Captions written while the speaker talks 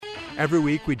Every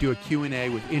week we do a Q&A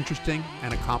with interesting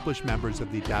and accomplished members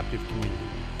of the adaptive community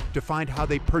to find how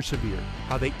they persevered,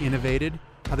 how they innovated,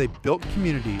 how they built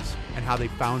communities, and how they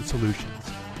found solutions.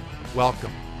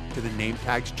 Welcome to the Name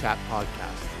Tags Chat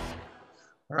Podcast.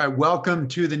 All right, welcome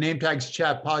to the Name Tags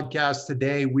Chat Podcast.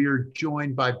 Today we are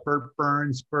joined by Bert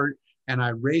Burns. Bert and I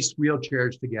raced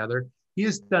wheelchairs together. He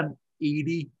has done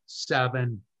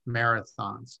 87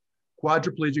 marathons.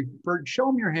 Quadriplegic. Bert, show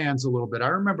him your hands a little bit. I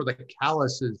remember the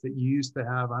calluses that you used to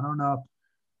have. I don't know.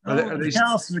 The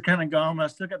calluses are kind of gone, but I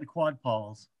still got the quad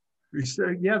paws.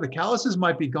 Yeah, the calluses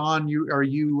might be gone. Are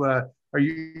you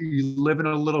living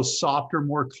a little softer,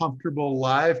 more comfortable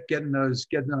life, getting those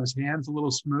hands a little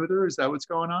smoother? Is that what's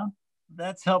going on?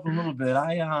 That's helping a little bit.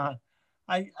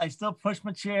 I still push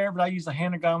my chair, but I use a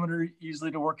hand ergometer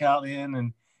usually to work out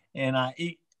in, and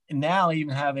I now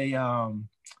even have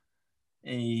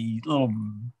a little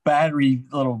battery,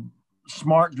 little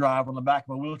smart drive on the back of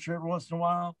my wheelchair every once in a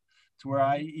while, to where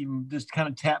I even just kind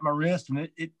of tap my wrist and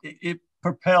it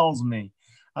propels me.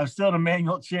 I'm still in a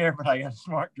manual chair, but I got a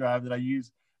smart drive that I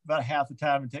use about half the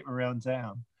time to take me around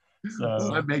town. So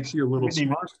that makes you a little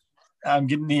smarter.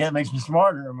 It makes me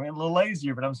smarter. I'm a little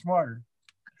lazier, but I'm smarter.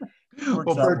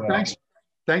 Well, Bert,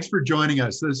 thanks for joining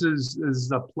us. This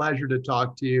is a pleasure to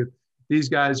talk to you. These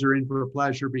guys are in for a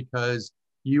pleasure because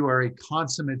you are a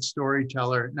consummate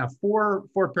storyteller. Now, four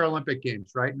Paralympic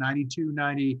Games, right? 92,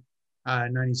 90,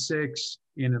 96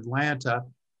 in Atlanta,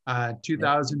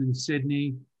 2000 in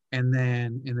Sydney, and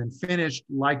then finished,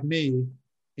 like me,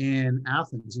 in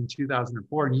Athens in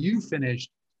 2004. And you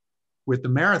finished with the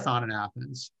marathon in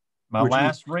Athens. My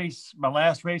last race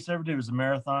I ever did was a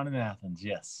marathon in Athens,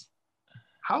 yes.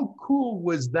 How cool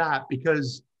was that?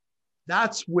 Because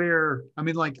that's where,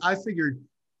 I figured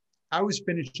I was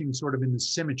finishing sort of in the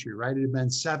symmetry, right? It had been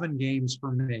 7 games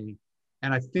for me.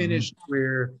 And I finished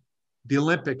where the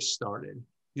Olympics started,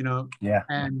 Yeah.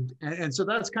 And so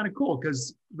that's kind of cool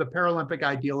because the Paralympic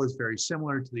ideal is very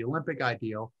similar to the Olympic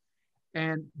ideal.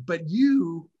 But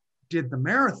you did the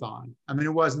marathon. It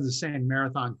wasn't the same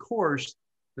marathon course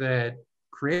that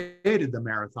created the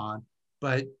marathon,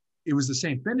 but it was the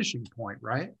same finishing point,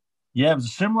 right? Yeah, it was a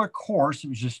similar course. It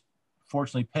was just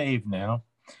fortunately paved now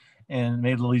and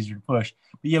made it a little easier to push.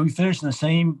 But yeah, we finished in the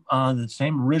same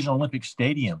original Olympic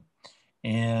stadium.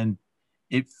 And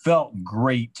it felt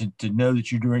great to know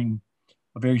that you're doing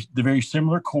the very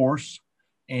similar course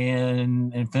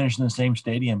and finishing in the same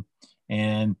stadium.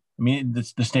 And the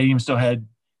stadium still had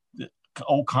the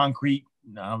old concrete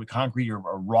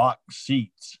or rock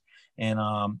seats. And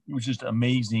it was just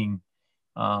amazing.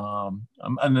 An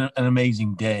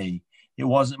amazing day. It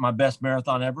wasn't my best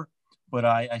marathon ever, but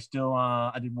I still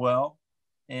I did well,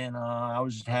 and I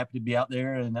was just happy to be out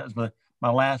there. And that was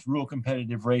my last real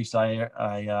competitive race I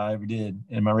ever did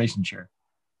in my racing chair.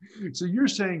 So you're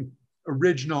saying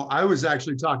original. I was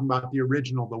actually talking about the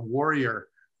original, the warrior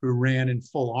who ran in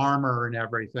full armor and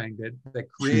everything that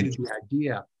created the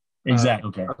idea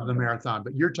exactly of the marathon.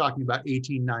 But you're talking about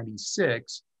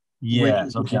 1896.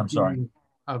 Yes. Okay. I'm sorry.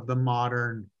 Of the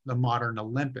modern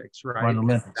Olympics, right? Modern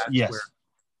Olympics. Yes.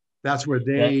 That's where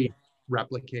they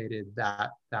replicated that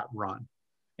run.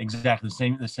 Exactly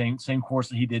the same course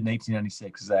that he did in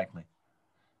 1896. Exactly.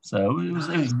 So it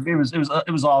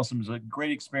was awesome. It was a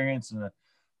great experience and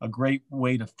a great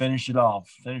way to finish off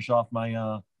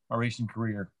my racing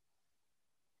career.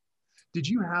 Did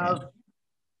you have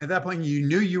at that point you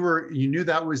knew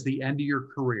that was the end of your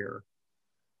career?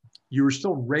 You were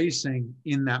still racing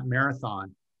in that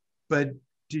marathon, but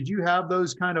did you have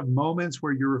those kind of moments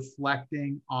where you're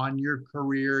reflecting on your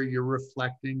career, you're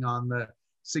reflecting on the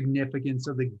significance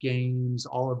of the games,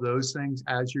 all of those things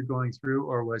as you're going through,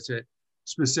 or was it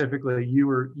specifically you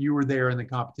were there in the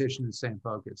competition and staying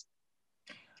focused?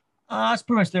 I was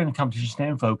pretty much there in the competition,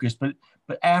 staying focused, but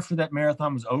after that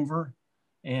marathon was over,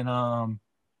 and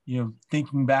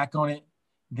thinking back on it,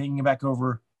 thinking back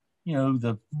over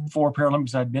the 4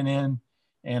 Paralympics I'd been in,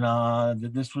 and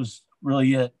that this was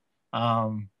really it.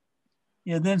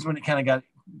 Then's when it kind of got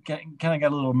a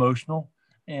little emotional,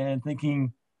 and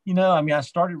thinking, I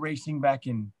started racing I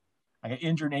got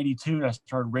injured in 82, and I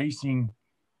started racing.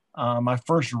 My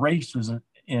first race was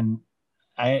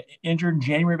I injured in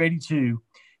January of 82.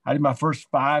 I did my first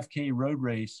 5K road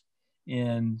race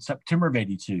in September of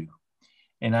 82,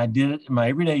 and I did it in my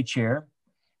everyday chair.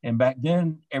 And back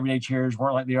then, everyday chairs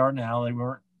weren't like they are now. They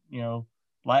weren't,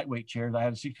 lightweight chairs. I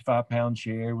had a 65-pound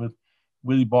chair with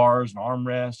wheelie bars and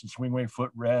armrests and swing weight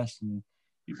footrest, and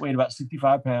it weighed about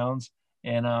 65 pounds.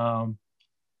 And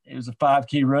it was a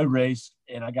 5K road race,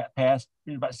 and I got past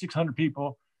about 600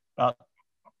 people, about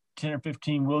 10 or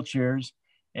 15 wheelchairs,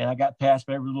 and I got passed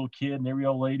by every little kid and every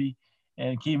old lady.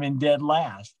 and came in dead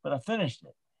last, but I finished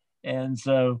it. And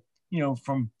so,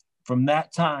 from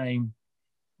that time,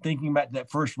 thinking about that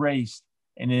first race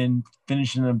and then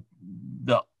finishing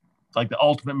the like the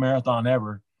ultimate marathon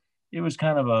ever, it was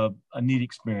kind of a neat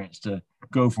experience to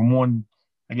go from one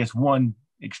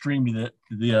extreme to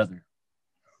the other.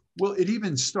 Well, it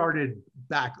even started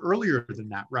back earlier than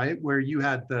that, right? Where you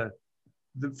had the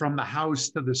from the house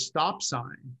to the stop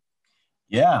sign.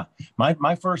 Yeah,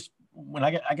 my first, when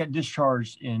I got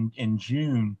discharged in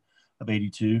June of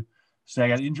 '82. So I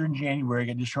got injured in January. I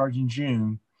got discharged in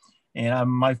June, and I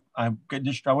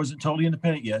wasn't totally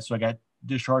independent yet, so I got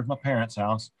discharged from my parents'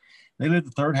 house. They lived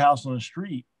the third house on the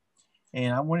street,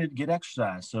 and I wanted to get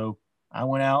exercise, so I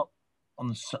went out on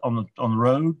the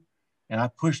road, and I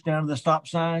pushed down to the stop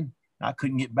sign. I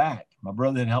couldn't get back. My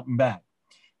brother had helped me back.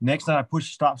 Next night, I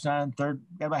pushed the stop sign. Got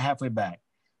about halfway back.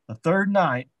 The third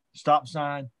night, stop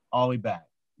sign all the way back.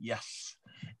 Yes,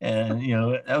 and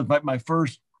that was my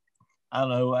first. I don't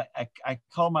know. I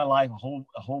call my life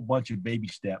a whole bunch of baby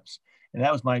steps, and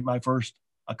that was my first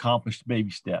accomplished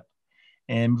baby step.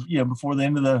 And before the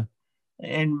end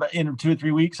of 2 or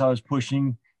 3 weeks, I was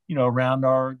pushing around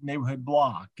our neighborhood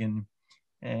block, and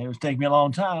it was taking me a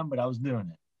long time, but I was doing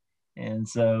it. And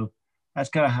so that's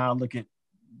kind of how I look at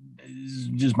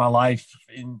just my life.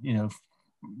 And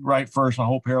right first, my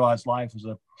whole paralyzed life was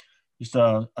just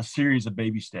a series of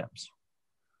baby steps.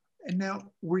 And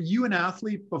now, were you an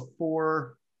athlete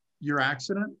before your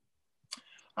accident?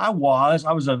 I was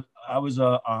a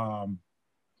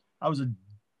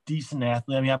decent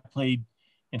athlete. I mean, I played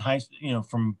in high school,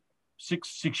 from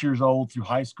six years old through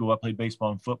high school. I played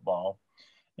baseball and football.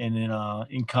 And then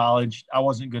in college, I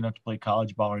wasn't good enough to play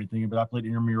college ball or anything, but I played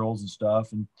intramurals and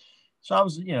stuff. And so I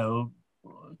was, kind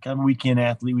of a weekend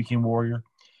athlete, weekend warrior.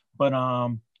 But I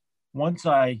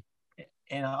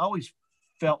always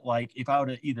felt like if I would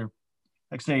have either,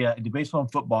 like say, the baseball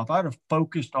and football, if I would have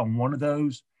focused on one of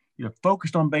those, either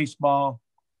focused on baseball,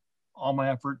 all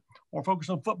my effort, or focused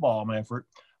on football, all my effort,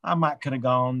 I might could have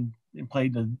gone and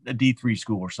played a D3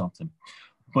 school or something.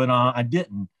 But I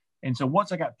didn't. And so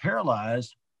once I got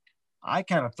paralyzed, I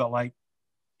kind of felt like,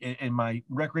 and my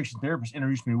recreation therapist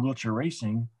introduced me to wheelchair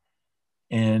racing.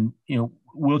 And,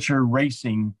 wheelchair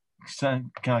racing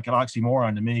kind of like an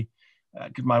oxymoron to me.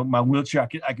 Because my wheelchair,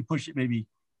 I could push it maybe,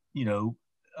 2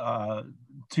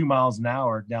 miles an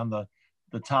hour down the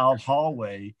tiled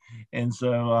hallway. And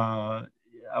so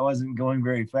I wasn't going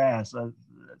very fast.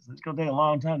 It's going to take a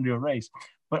long time to do a race.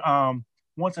 But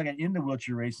once I got into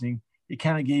wheelchair racing, it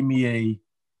kind of gave me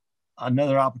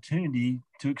another opportunity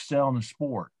to excel in the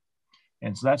sport.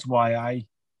 And so that's why I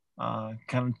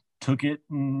kind of took it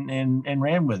and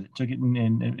ran with it, took it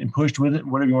and pushed with it,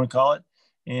 whatever you want to call it,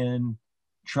 and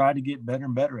tried to get better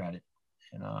and better at it.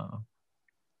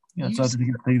 And so I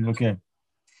think it's okay.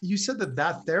 You said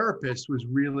that therapist was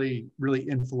really, really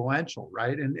influential,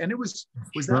 right? And it was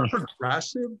Sure. That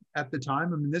progressive at the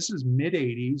time? I mean, this is mid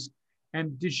 80s.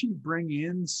 And did she bring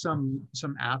in some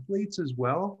athletes as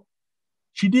well?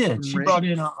 She did. She brought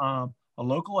in a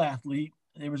local athlete.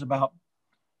 It was about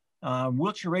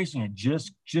wheelchair racing had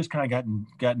just kind of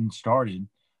gotten started.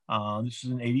 This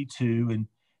was in '82, and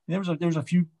there was a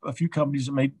few companies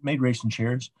that made racing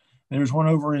chairs. There was one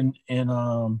over in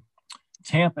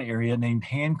Tampa area named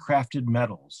Handcrafted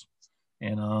Metals,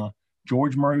 and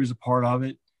George Murray was a part of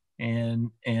it,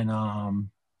 and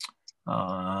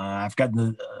I've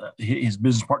forgotten his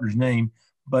business partner's name,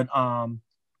 but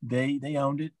they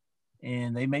owned it,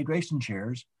 and they made racing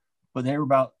chairs, but they were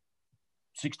about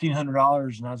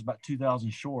 $1,600, and I was about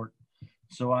 $2,000 short.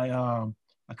 So I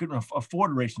couldn't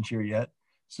afford a racing chair yet.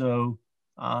 So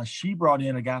she brought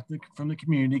in a guy from the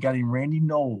community, a guy named Randy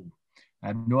Knoll. I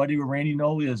have no idea what Randy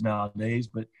Knoll is nowadays,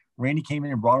 but Randy came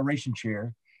in and brought a racing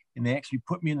chair, and they actually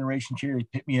put me in the racing chair. He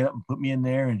picked me up and put me in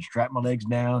there and strapped my legs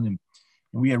down. And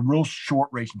we had real short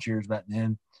racing chairs back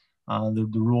then. The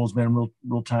rules been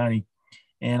real tiny.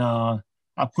 And I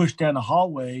pushed down the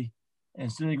hallway, and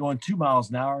instead of going 2 miles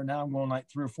an hour, now I'm going like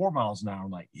 3 or 4 miles an hour. I'm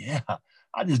like, yeah,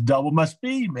 I just doubled my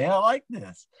speed, man. I like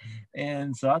this.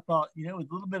 And so I thought, with a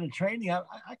little bit of training, I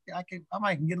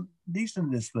might get decent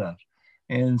at this stuff.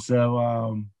 And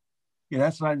so,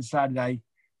 that's when I decided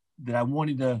that I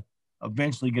wanted to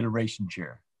eventually get a racing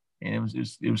chair. And it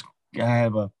was I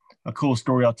have a cool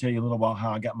story. I'll tell you a little about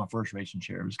how I got my first racing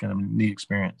chair. It was kind of a neat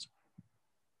experience.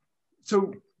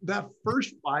 So that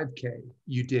first 5K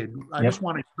you did, I just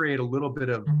want to create a little bit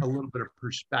of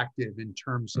perspective in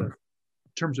terms of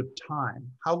time.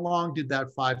 How long did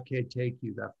that 5K take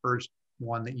you? That first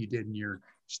one that you did in your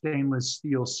stainless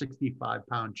steel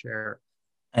 65-pound chair?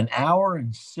 An hour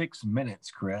and 6 minutes,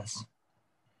 Chris.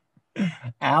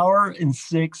 Hour and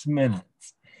 6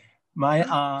 minutes. My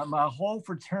whole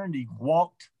fraternity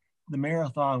walked the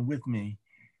marathon with me.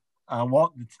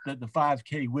 Walked the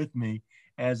 5K with me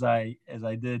as I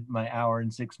did my hour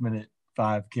and 6 minute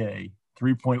 5K,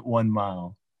 3.1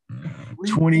 mile,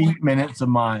 20 minutes a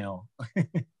mile.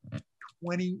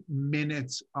 20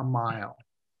 minutes a mile.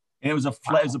 And it was it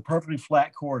was a perfectly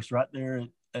flat course right there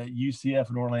at UCF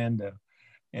in Orlando.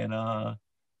 And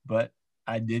but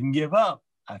I didn't give up.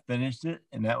 I finished it,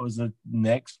 and that was the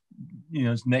next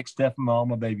step in all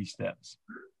my baby steps.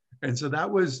 And so that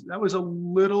was a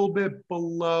little bit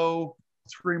below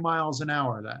 3 miles an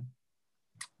hour then.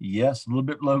 Yes, a little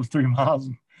bit below 3 miles.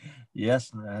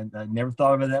 Yes, I never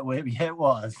thought of it that way, but yeah, it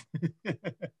was.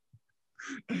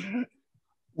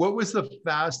 What was the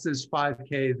fastest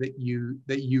 5K that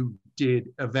you did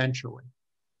eventually?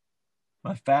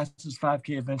 My fastest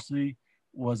 5K eventually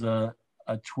was a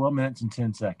 12 minutes and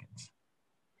 10 seconds.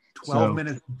 12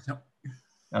 minutes.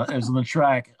 It was on the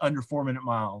track, under 4-minute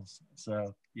miles.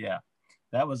 So yeah,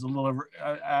 that was a little over.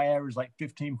 I averaged like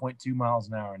 15.2 miles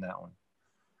an hour in that one.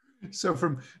 So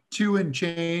from 2 and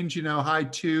change, high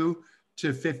 2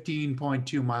 to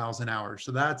 15.2 miles an hour.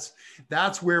 So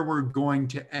that's where we're going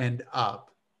to end up.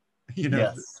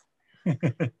 Yes.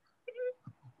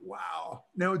 Wow.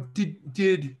 Now,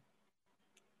 did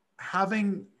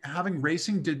having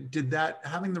racing, did that,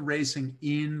 having the racing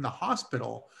in the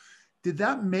hospital, did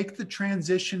that make the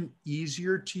transition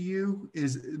easier to you?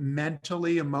 Is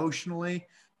mentally, emotionally,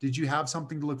 did you have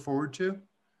something to look forward to?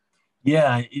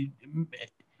 Yeah,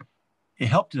 it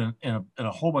helped in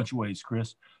a whole bunch of ways,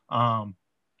 Chris.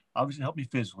 Obviously, it helped me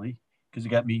physically because it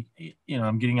got me,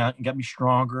 I'm getting out, it got me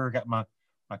stronger, got my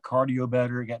cardio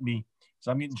better, it got me,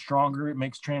 so I'm getting stronger. It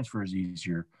makes transfers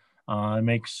easier. It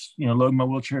makes, loading my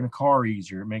wheelchair in a car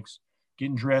easier. It makes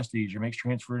getting dressed easier. It makes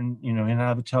transferring, in and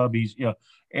out of the tub easier,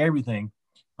 everything.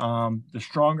 The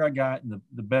stronger I got,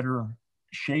 the better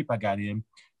shape I got in,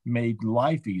 made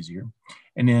life easier.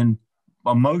 And then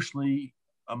emotionally,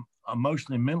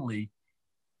 mentally,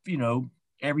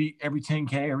 every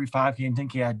 10K, every 5K and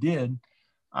 10K I did,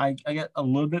 I got a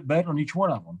little bit better on each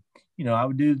one of them. I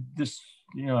would do this,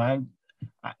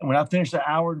 when I finished the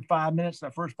hour and 5 minutes,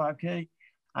 that first 5K,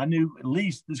 I knew at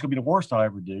least this is going to be the worst I'll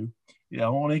ever do. It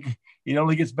only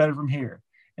gets better from here.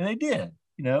 And they did.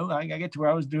 I get to where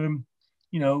I was doing,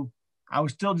 I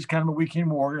was still just kind of a weekend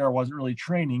warrior. I wasn't really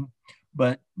training,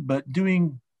 but I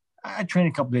train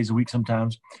a couple days a week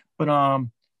sometimes. But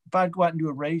if I'd go out and do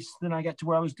a race, then I got to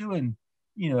where I was doing,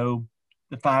 the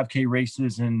 5K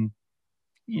races in,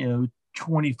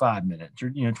 25 minutes or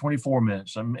 24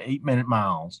 minutes, some 8-minute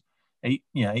miles,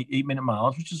 8-minute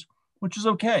miles, which is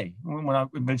okay when I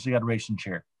eventually got a racing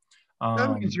chair.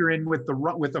 That means you're in with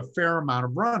a fair amount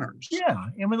of runners. Yeah,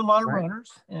 and with a lot of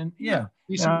runners, and yeah.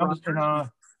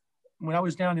 When I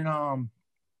was down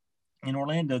in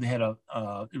Orlando, they had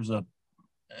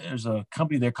there's a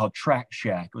company there called Track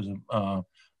Shack. It was a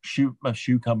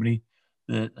shoe company,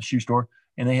 a shoe store,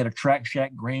 and they had a Track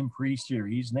Shack Grand Prix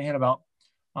series, and they had about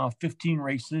 15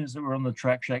 races that were on the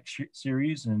Track Shack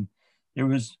series, and there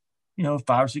was 5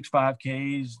 or 6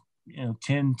 5Ks,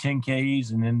 10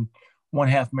 10Ks, and then 1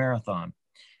 half marathon.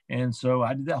 And so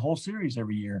I did that whole series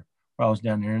every year while I was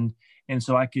down there, and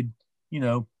so I could,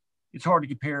 it's hard to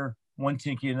compare one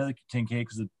 10K to another 10K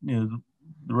because the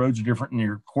roads are different and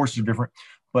your courses are different,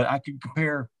 but I could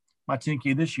compare my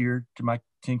 10K this year to my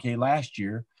 10K last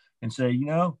year and say,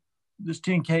 this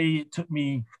 10K it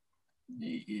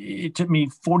took me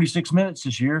 46 minutes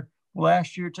this year. Well,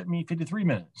 last year it took me 53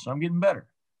 minutes, so I'm getting better.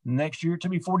 The next year it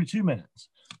took me 42 minutes.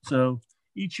 So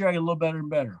each year I get a little better and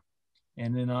better.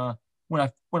 And then when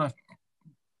I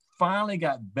finally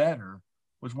got better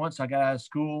was once I got out of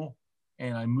school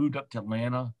and I moved up to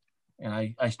Atlanta,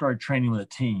 and I started training with a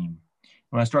team.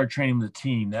 When I started training with a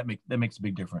team, that makes a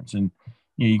big difference. And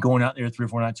you're going out there 3 or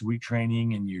 4 nights a week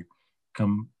training, and you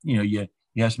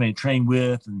have somebody to train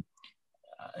with, and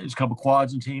there's a couple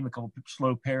quads in the team, a couple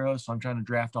slow paras. So I'm trying to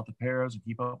draft off the paras and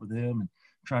keep up with them, and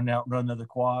trying to outrun other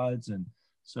quads. And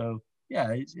so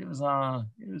yeah, it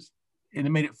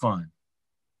made it fun.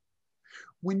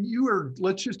 When you were,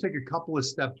 let's just take a couple of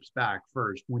steps back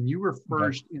first. When you were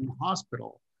first in the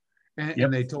hospital,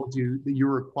 and they told you that you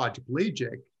were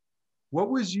quadriplegic, what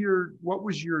was your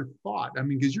thought? I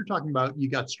mean, because you're talking about you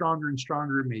got stronger and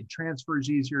stronger, it made transfers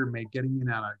easier, made getting in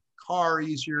and out of a car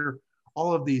easier,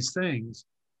 all of these things.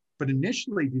 But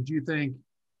initially, did you think,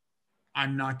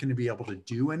 I'm not going to be able to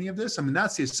do any of this? I mean,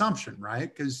 that's the assumption,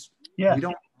 right? Because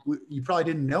you probably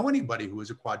didn't know anybody who was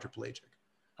a quadriplegic.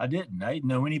 I didn't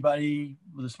know anybody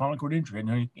with a spinal cord injury. I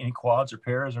didn't know any quads or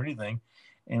paras or anything.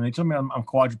 And they told me I'm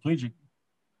quadriplegic.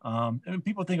 And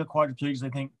people think of quadriplegics, they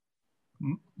think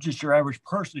just your average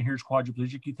person hears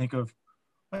quadriplegic, you think of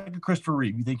like a Christopher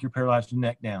Reeve, you think you're paralyzed from the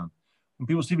neck down. When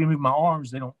people see me move my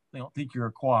arms, they don't think you're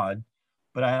a quad.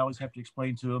 But I always have to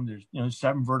explain to them there's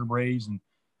 7 vertebrae, and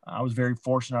I was very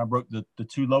fortunate. I broke the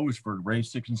 2 lowest vertebrae,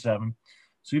 6 and 7.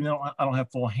 So even though I don't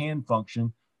have full hand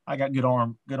function, I got good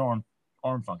arm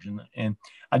function. And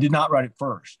I did not ride it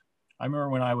first. I remember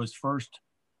when I was first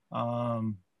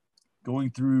going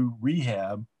through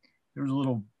rehab, they had a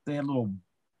little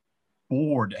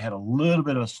board that had a little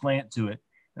bit of a slant to it.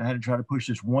 And I had to try to push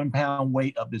this 1 pound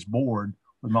weight up this board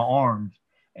with my arms.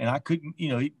 And I couldn't,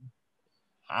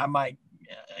 I might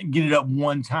get it up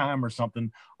one time or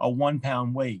something, a 1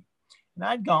 pound weight. And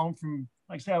I'd gone from,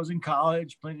 like I said, I was in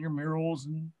college playing intramurals,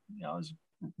 and I was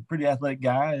a pretty athletic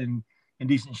guy and in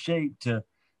decent shape to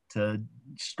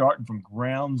starting from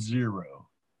ground zero.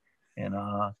 And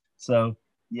so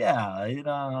yeah, you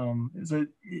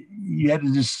had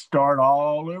to just start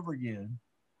all over again,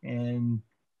 and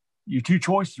your 2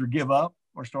 choices were give up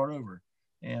or start over.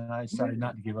 And I decided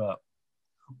not to give up.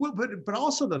 Well, but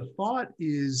also the thought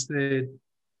is that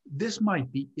this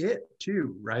might be it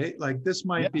too, right? Like this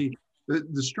might be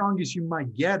the strongest you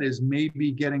might get is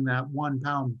maybe getting that 1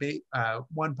 pound weight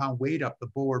up the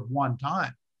board one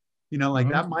time.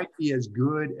 That might be as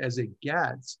good as it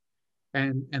gets.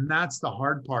 And that's the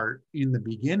hard part in the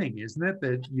beginning, isn't it?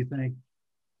 That you think,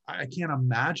 I can't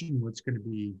imagine what's going to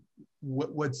be,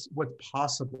 what's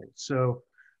possible. So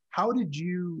how did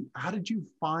you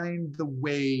find the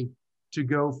way to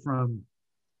go from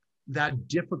that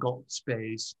difficult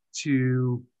space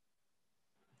to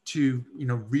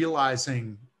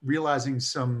realizing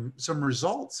some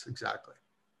results? Exactly.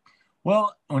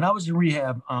 Well, when I was in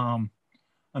rehab,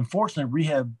 unfortunately,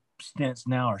 rehab stints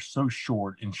now are so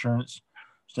short. Insurance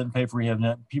doesn't pay for rehab.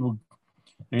 People,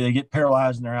 they get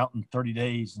paralyzed and they're out in 30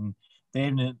 days, and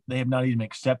they have not even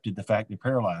accepted the fact they're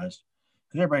paralyzed.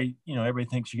 Because everybody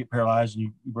thinks you get paralyzed and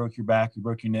you broke your back, you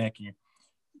broke your neck, and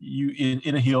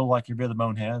it'll heal like your other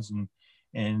bone has,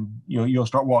 and you'll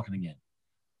start walking again.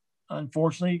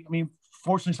 Unfortunately,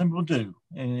 fortunately, some people do,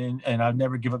 and I've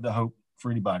never give up the hope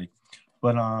for anybody.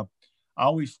 But I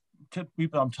always tell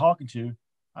people I'm talking to,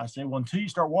 I say, well, until you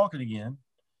start walking again,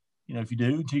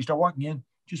 until you start walking again,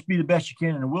 just be the best you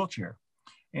can in a wheelchair.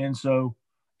 And so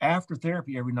after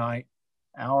therapy every night,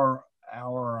 our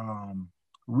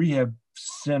rehab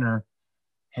center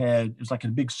it was like a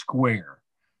big square,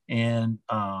 and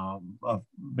a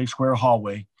big square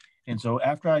hallway. And so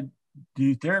after I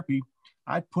do therapy,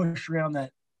 I push around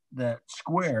that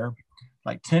square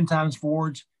like 10 times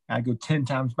forwards, and I go 10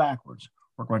 times backwards.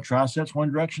 Work my triceps one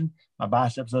direction, my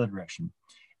biceps the other direction.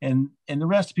 And the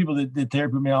rest of the people that did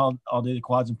therapy with me all day, the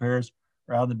quads and pairs,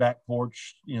 are out on the back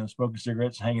porch, smoking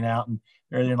cigarettes, hanging out, and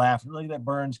they're there laughing. Look at that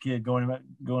Burns kid going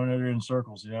over in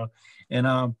circles,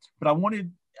 And but I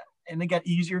wanted, and they got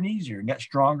easier and easier, and got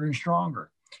stronger and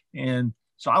stronger. And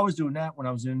so I was doing that when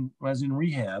I was in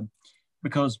rehab,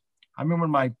 because I remember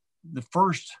one of the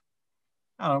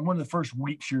first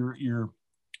weeks you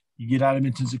get out of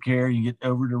intensive care, you get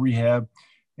over to rehab,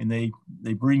 and they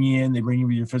bring you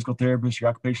with your physical therapist, your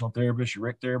occupational therapist, your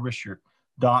rec therapist, your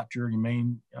doctor, your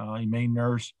main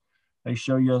nurse. They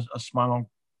show you a spinal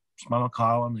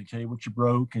column. They tell you what you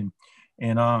broke and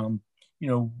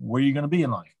where you're going to be in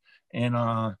life. And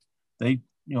my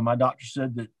doctor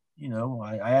said that,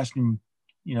 I asked him,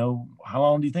 how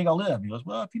long do you think I'll live? He goes,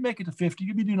 well, if you make it to 50,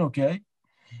 you'll be doing okay.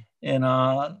 And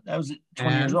that was at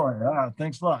 20 years old.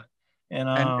 Thanks a lot.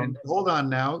 And hold on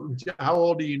now. How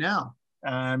old are you now?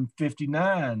 I'm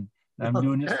 59. I'm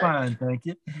doing just fine, thank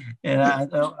you. And I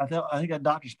think that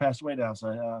doctor's passed away now,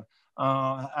 so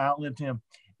I outlived him.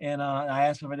 And I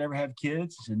asked him if I'd ever have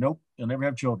kids. He said, nope, you'll never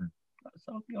have children.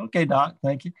 So, okay, doc,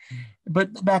 thank you.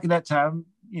 But back at that time,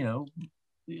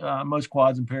 most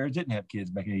quads and pairs didn't have kids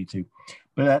back in '82.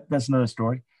 But that's another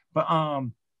story. But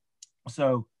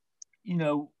so,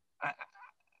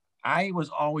 I was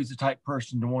always the type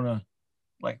person to want to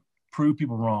prove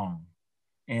people wrong.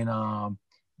 And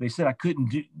they said I couldn't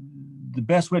do, the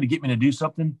best way to get me to do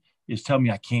something is tell me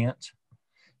I can't.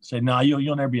 Say, no,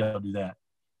 you'll never be able to do that.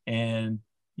 And,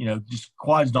 just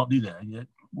quads don't do that.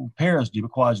 Well, pairs do,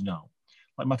 but quads don't.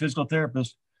 Like my physical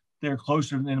therapist, they're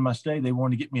closer to the end of my stay. They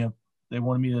wanted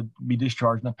me to be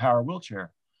discharged in a power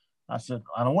wheelchair. I said,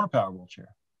 I don't want a power wheelchair.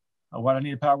 Why do I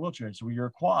need a power wheelchair? He said, well, you're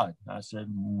a quad. I said,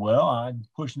 well, I'm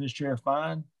pushing this chair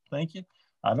fine. Thank you.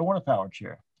 I don't want a power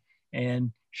chair.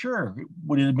 And sure,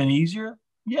 would it have been easier?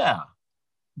 Yeah.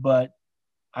 But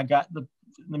I got the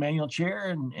manual chair,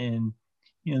 and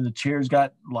the chairs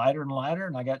got lighter and lighter,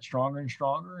 and I got stronger and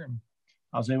stronger, and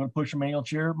I was able to push a manual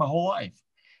chair my whole life.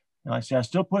 And like I say, I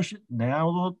still push it now.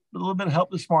 A little bit of help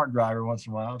the smart driver once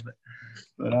in a while,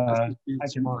 but I can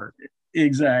smart.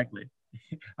 Exactly.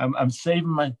 I'm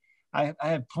saving I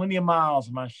have plenty of miles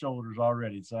on my shoulders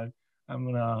already, so I'm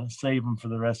gonna save them for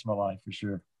the rest of my life for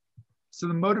sure. So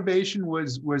the motivation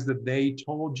was that they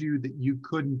told you that you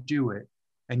couldn't do it,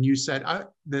 and you said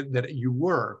that you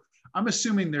were. I'm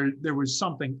assuming there was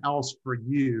something else for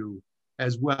you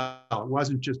as well. It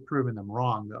wasn't just proving them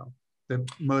wrong though that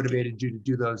motivated you to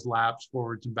do those laps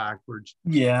forwards and backwards.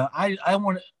 Yeah, I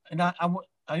want to, and I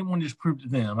didn't want to just prove to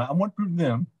them. I want to prove to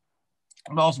them.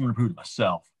 I also want to prove to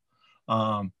myself.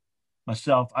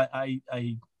 I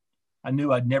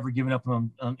knew I'd never given up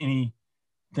on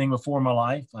anything before in my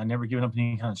life. I never given up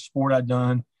any kind of sport I'd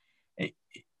done,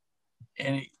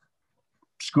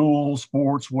 school,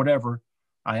 sports, whatever.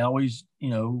 I always,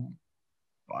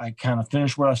 I kind of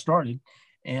finished where I started,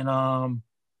 and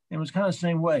it was kind of the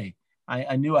same way.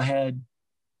 I knew I had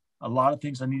a lot of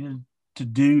things I needed to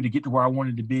do to get to where I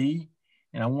wanted to be,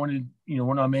 and I wanted,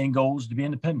 one of my main goals to be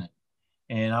independent,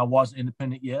 and I wasn't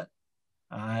independent yet.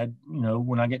 I had,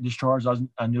 when I get discharged,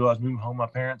 I knew I was moving home to my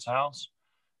parents' house,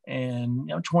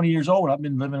 and 20 years old. I've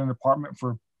been living in an apartment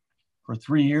for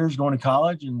 3 years, going to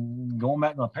college and going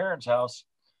back to my parents' house.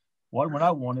 Wasn't what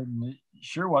I wanted, and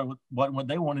sure wasn't what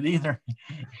they wanted either.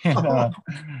 And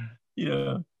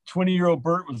 20-year-old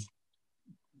Bert was.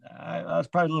 I was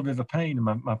probably a little bit of a pain to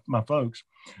my folks.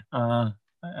 I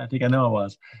think I know I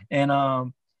was, and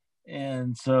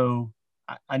so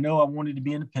I know I wanted to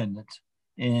be independent,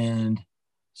 and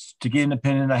to get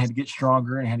independent, I had to get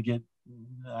stronger, and I had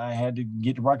to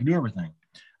get to where I could do everything.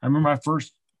 I remember my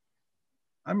first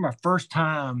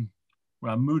time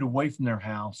when I moved away from their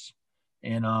house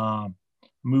and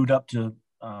moved up to.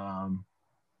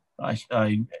 I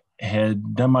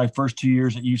had done my first 2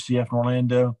 years at UCF in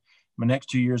Orlando. My next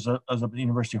 2 years, I was up at the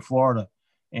University of Florida.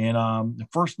 And the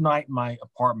first night in my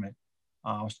apartment,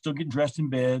 I was still getting dressed in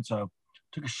bed. So I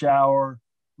took a shower,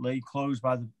 laid clothes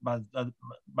by the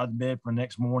bed for the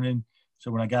next morning.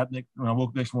 So when I woke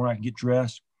up next morning, I could get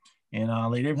dressed. And I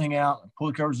laid everything out,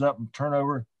 pulled the covers up and turn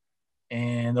over,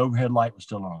 and the overhead light was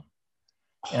still on.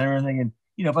 And everything. And,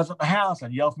 if I was at the house,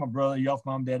 I'd yell for my brother, yell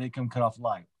for mom, dad, they'd come cut off the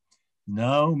light.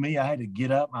 No, me, I had to get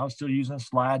up. I was still using a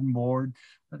sliding board.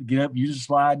 I had to get up, use a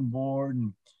sliding board,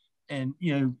 and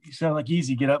it sounded like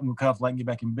easy, get up and go cut off the light and get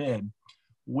back in bed.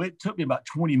 Well, it took me about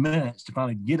 20 minutes to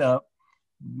finally get up,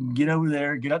 get over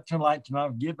there, get up to the light, turn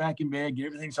off, get back in bed, get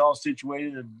everything all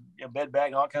situated, and bed bag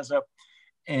and all kinds of stuff.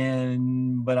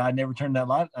 But I never turned that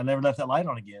light. I never left that light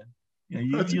on again.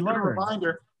 That's you a good learn.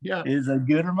 reminder. Yeah, it's a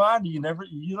good reminder. You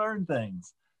learn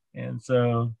things, and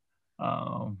so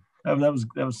that was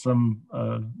some.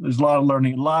 There's a lot of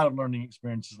learning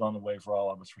experiences on the way for all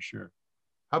of us, for sure.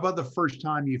 How about the first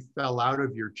time you fell out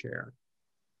of your chair?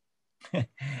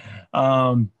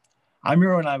 I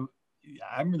remember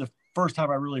the first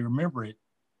time I really remember it.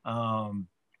 Like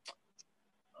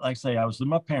I say, I was with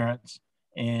my parents,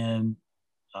 and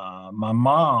my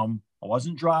mom. I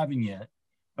wasn't driving yet,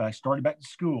 but I started back to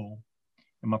school.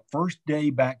 And my first day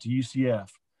back to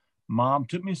UCF, Mom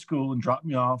took me to school and dropped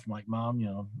me off. I'm like, Mom,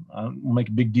 I don't make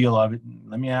a big deal of it.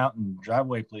 Let me out and drive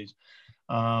away, please.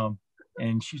 And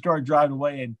she started driving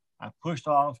away, and I pushed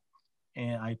off,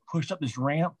 and I pushed up this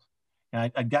ramp,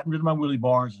 and I'd gotten rid of my wheelie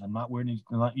bars. I'm not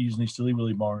using these silly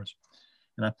wheelie bars.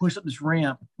 And I pushed up this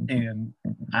ramp, and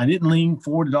I didn't lean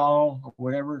forward at all or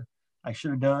whatever I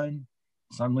should have done.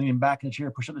 So I'm leaning back in the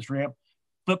chair, pushed up this ramp,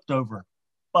 flipped over,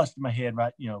 busted my head,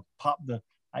 right, popped the,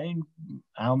 I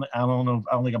don't know. I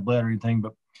don't think I bled or anything,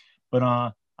 but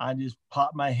I just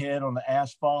popped my head on the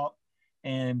asphalt.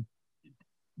 And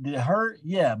did it hurt?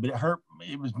 Yeah, but it hurt.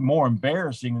 It was more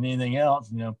embarrassing than anything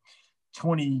else.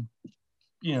 20,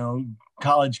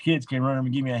 college kids came running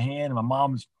and give me a hand, and my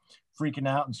mom was freaking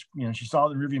out. And she saw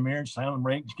the rearview mirror and slammed the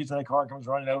brake. She gets out of the car, comes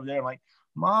running over there. I'm like,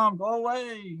 Mom, go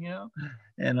away,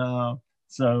 And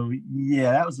so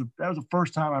yeah, that was the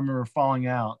first time I remember falling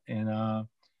out, and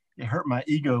it hurt my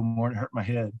ego more than it hurt my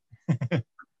head. And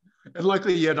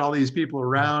luckily you had all these people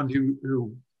around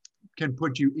who can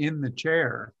put you in the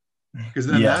chair, because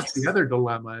then that's the other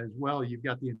dilemma as well. You've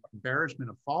got the embarrassment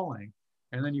of falling,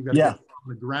 and then you've got to get on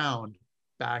the ground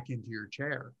back into your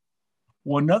chair.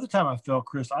 Well, another time I fell,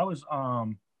 Chris, I was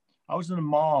in a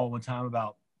mall one time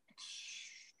about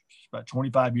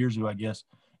 25 years ago, I guess.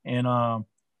 And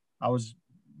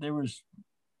there was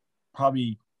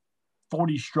probably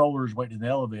 40 strollers waiting in the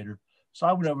elevator. So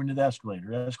I went over into the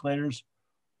escalator. Escalators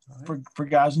for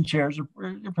guys in chairs are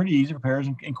pretty easy for pairs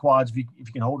and quads if you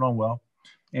can hold on well.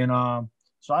 And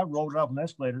so I rolled it up on the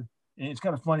escalator, and it's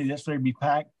kind of funny. The escalator be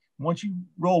packed. Once you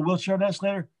roll a wheelchair on the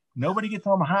escalator, Nobody gets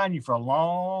on behind you for a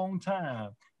long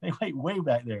time. They wait way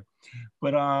back there.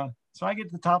 But so I get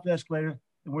to the top of the escalator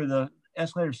where the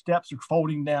escalator steps are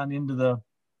folding down into the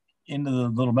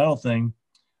little metal thing.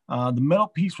 The metal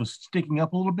piece was sticking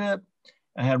up a little bit.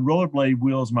 I had rollerblade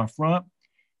wheels in my front,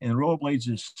 and the rollerblades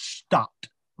just stopped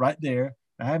right there.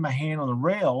 I had my hand on the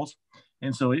rails,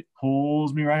 and so it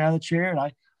pulls me right out of the chair, and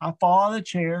I fall out of the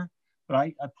chair, but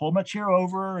I pulled my chair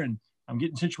over, and I'm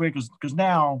getting situated because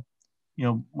now, you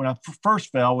know, when I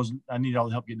first fell, I needed all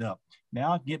the help getting up.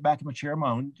 Now I can get back in my chair on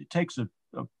my own. It takes a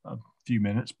few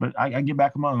minutes, but I can get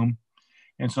back on my own.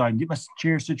 And so I can get my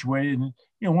chair situated, and,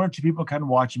 you know, one or two people kind of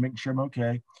watching, making sure I'm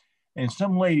okay. And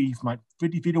some lady from like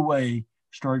 50 feet away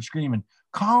started screaming,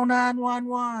 "Call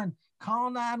 911,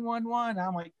 call 911."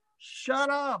 I'm like, shut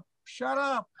up.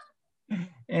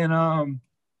 And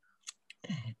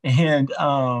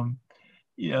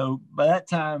you know, by that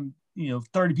time, you know,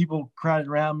 30 people crowded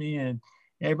around me, and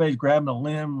everybody's grabbing a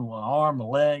limb, an arm, a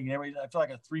leg, and everybody. I feel like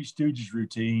a Three Stooges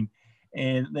routine.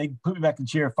 And they put me back in the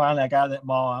chair. Finally, I got out of that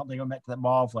mall. I don't think I went back to that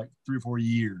mall for like 3 or 4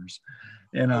 years.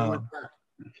 And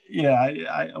yeah,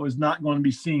 I was not going to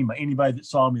be seen by anybody that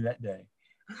saw me that day.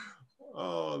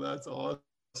 Oh, that's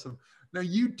awesome. Now,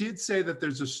 you did say that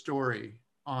there's a story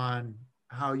on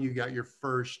how you got your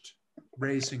first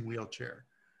racing wheelchair,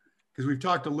 because we've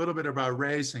talked a little bit about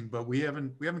racing, but we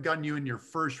haven't gotten you in your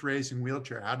first racing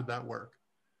wheelchair. How did that work?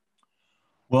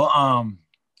 Well,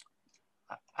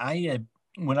 I had,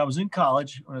 when I was in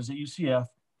college, when I was at UCF,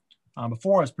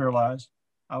 before I was paralyzed,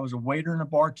 I was a waiter and a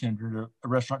bartender at a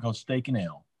restaurant called Steak and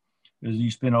Ale. It was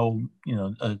used to be an old, you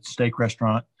know, a steak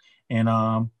restaurant. And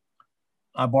I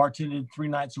bartended 3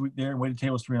 nights a week there and waited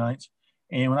tables 3 nights.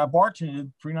 And when I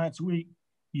bartended 3 nights a week,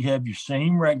 you have your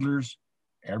same regulars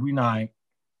every night.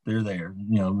 They're there.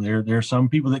 You know, there are some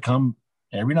people that come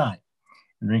every night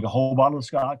and drink a whole bottle of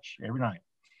scotch every night.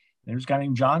 And there's a guy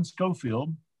named John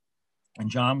Schofield. And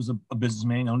John was a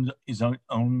businessman, owned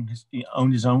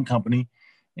his own company.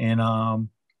 And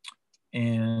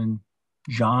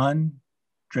John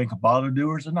drank a bottle of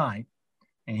Dewar's a night,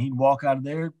 and he'd walk out of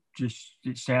there, just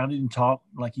it sounded and talked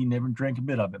like he never drank a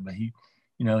bit of it. But he,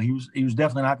 you know, he was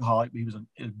definitely an alcoholic, but he was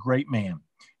a great man,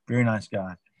 very nice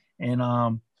guy. And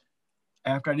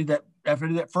after I did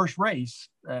that first race,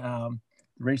 the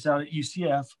race out at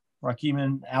UCF, where I came in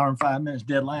an hour and 5 minutes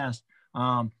dead last,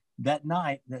 that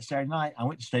Saturday night, I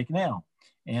went to Steak and Ale.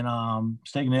 And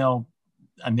Steak and Ale,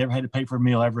 I never had to pay for a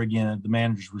meal ever again. The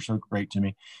managers were so great to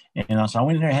me. And so I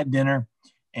went in there, had dinner,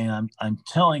 and I'm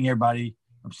telling everybody,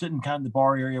 I'm sitting kind of in the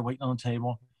bar area waiting on the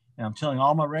table, and I'm telling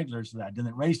all my regulars that I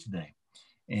didn't race today.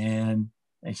 And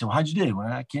they said, "Well, how'd you do?"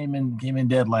 Well, I came in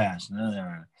dead last.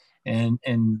 And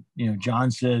you know, John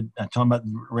said, I told him about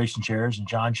the racing chairs, and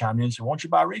John chimed in and said, "Why don't you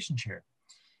buy a racing chair?"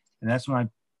 And that's when I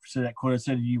said that quote I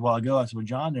said to you a while ago. I said, "Well,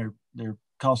 John, they're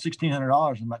cost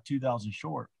 $1,600 and about 2,000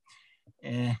 short."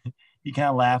 And he kind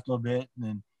of laughed a little bit, and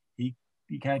then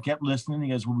he kind of kept listening. He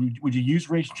goes, "Well, would you use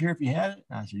a racing chair if you had it?"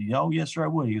 And I said, "Oh, yes, sir, I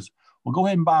would." He goes, "Well, go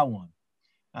ahead and buy one."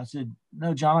 I said,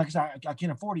 "No, John, like I said, I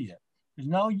can't afford it yet." He goes,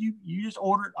 "No, you just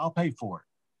order it. I'll pay for it."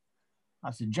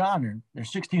 I said, "John, they're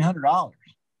 $1,600.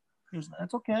 He goes,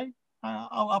 "That's okay.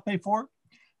 I'll pay for it."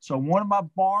 So one of my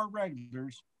bar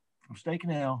regulars from Steak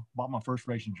and Ale bought my first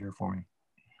racing chair for me.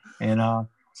 And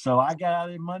so I got out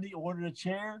there Monday, ordered a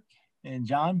chair, and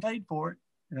John paid for it.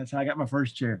 And that's how I got my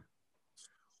first chair.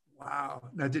 Wow.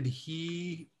 Now, did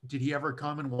he ever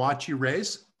come and watch you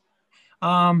race?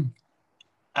 I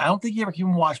don't think he ever came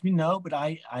and watched me, no, but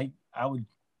I would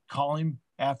call him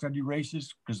after I do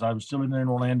races, because I was still living there in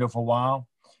Orlando for a while,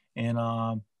 and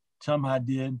tell him how I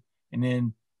did. And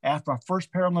then after my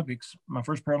first Paralympics, when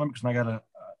I got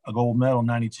a gold medal in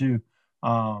 92,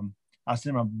 I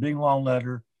sent him a big long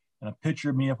letter and a picture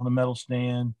of me up on the medal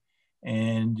stand,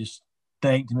 and just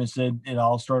thanked him and said, "It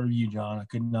all started with you, John. I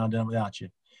couldn't have done it without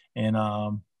you." And you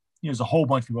know, there's a whole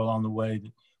bunch of people along the way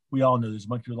that we all know. There's a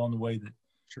bunch of people along the way that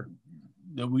sure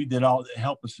that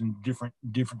help us in different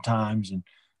times and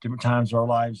different times of our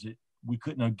lives that we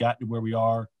couldn't have got to where we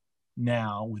are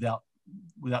now without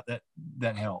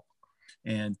that help.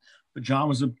 But John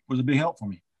was a big help for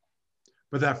me.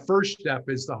 But that first step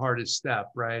is the hardest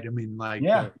step, right? I mean, like,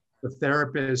 yeah. The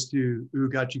therapist who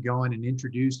got you going and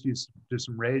introduced you to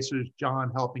some racers, John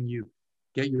helping you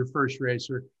get your first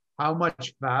racer. How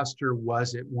much faster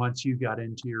was it once you got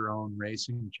into your own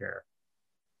racing chair?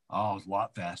 Oh, it was a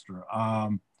lot faster.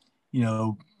 You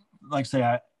know, like I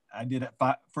say, I did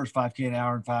that first 5K an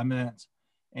hour in 5 minutes.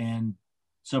 And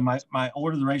so my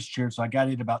order the race chair, so I got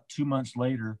it about 2 months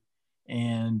later.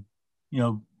 And, you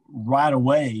know, right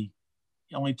away,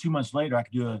 only 2 months later, I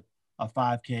could do a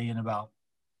 5K in about,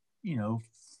 you know,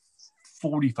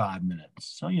 45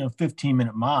 minutes. So,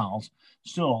 15-minute miles,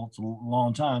 still it's a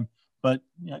long time, but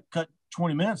cut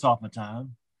 20 minutes off my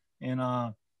time. And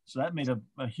so that made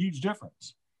a huge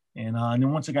difference. And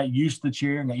then once I got used to the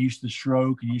chair and got used to the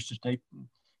stroke and used to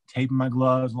taping my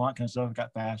gloves and all that kind of stuff, it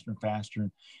got faster and faster.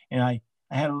 And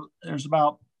there's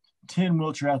about 10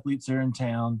 wheelchair athletes there in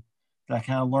town that I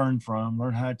kind of learned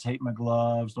how to tape my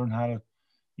gloves, learn how to,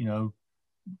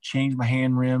 change my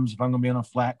hand rims if I'm going to be on a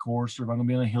flat course or if I'm going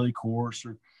to be on a hilly course,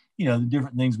 or, the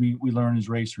different things we learn as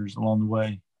racers along the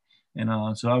way.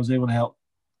 And so I was able to help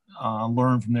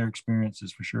learn from their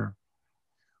experiences for sure.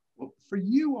 Well, for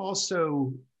you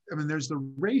also, I mean, there's the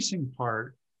racing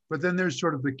part, but then there's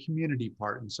sort of the community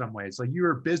part in some ways. Like you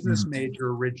were a business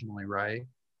major originally, right?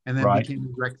 And then became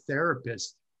a rec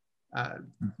therapist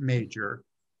major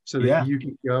so that you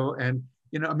could go and,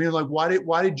 like,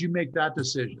 why did you make that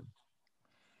decision?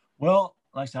 Well,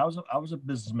 like I said, I was a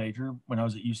business major when I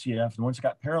was at UCF. And once I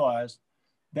got paralyzed,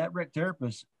 that rec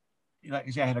therapist, like I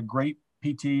said, I had a great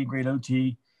PT, great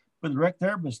OT, but the rec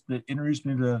therapist that introduced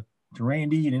me to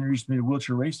Randy and introduced me to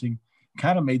wheelchair racing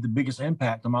kind of made the biggest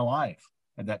impact on my life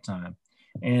at that time.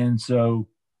 And so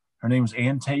her name was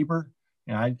Ann Tabor,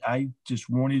 and I just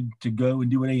wanted to go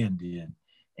and do what Ann did.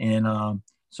 And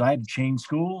so I had to change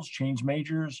schools, change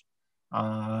majors.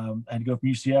 I had to go from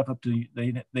UCF up to,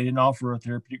 they didn't offer a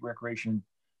therapeutic recreation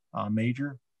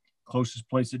major. Closest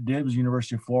place it did was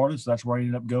University of Florida. So that's where I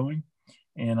ended up going.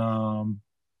 And I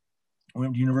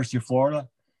went to University of Florida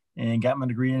and got my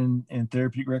degree in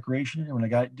therapeutic recreation. And when I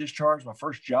got discharged, my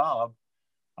first job,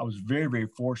 I was very, very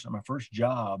fortunate. My first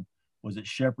job was at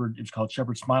Shepherd. It was called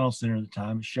Shepherd Spinal Center at the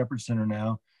time. It's Shepherd Center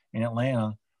now in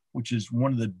Atlanta, which is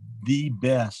one of the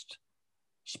best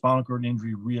spinal cord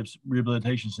injury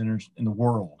rehabilitation centers in the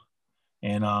world.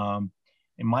 And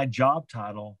my job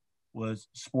title was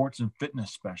sports and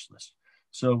fitness specialist.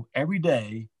 So every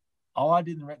day, all I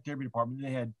did in the rec therapy department,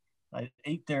 they had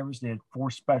 8 therapists, they had 4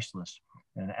 specialists,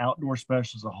 an outdoor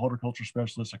specialist, a horticulture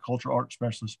specialist, a cultural art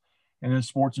specialist, and a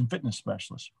sports and fitness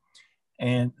specialist.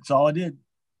 And it's all I did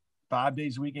 5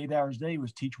 days a week, 8 hours a day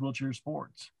was teach wheelchair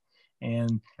sports.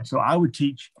 And so I would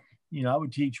teach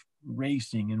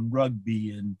racing and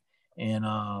rugby and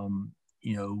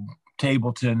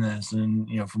table tennis and,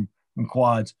 from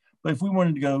quads. But if we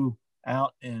wanted to go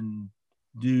out and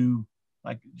do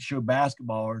show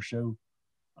basketball or show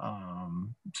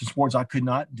some sports I could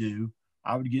not do,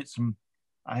 I would get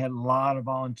I had a lot of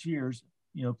volunteers,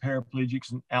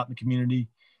 paraplegics out in the community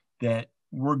that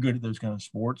were good at those kind of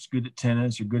sports, good at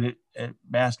tennis or good at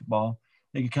basketball.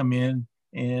 They could come in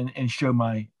and show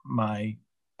my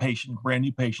patients, brand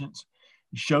new patients,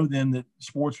 show them that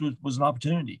sports was an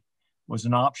opportunity, was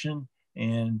an option,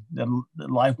 and that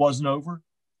life wasn't over.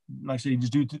 Like I said, you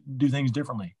just do things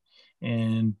differently.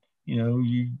 And,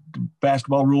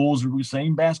 basketball rules are the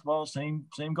same basketball, same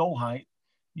goal height.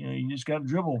 You just got to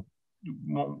dribble,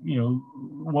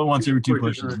 once every 2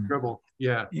 pushes. Dribble.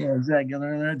 Yeah. Yeah, exactly.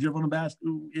 They're dribbling the basket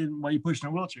while you're pushing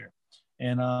a wheelchair.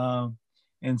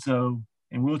 And so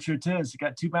in wheelchair tennis, you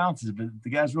got 2 bounces, but the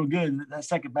guy's real good. That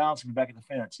second bounce will be back at the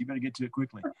fence. You better get to it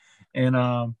quickly. And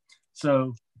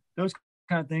so those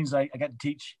kind of things I got to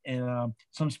teach. And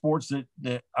some sports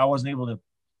that I wasn't able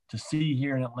to see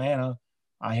here in Atlanta,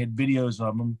 I had videos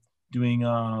of them doing,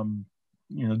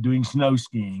 doing snow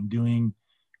skiing, doing,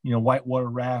 whitewater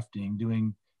rafting,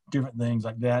 doing different things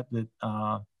like that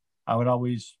I would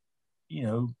always,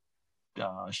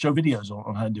 show videos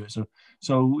on how to do it.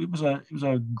 So it was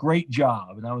a great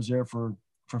job, and I was there for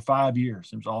 5 years.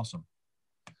 It was awesome.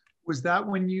 Was that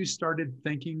when you started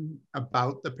thinking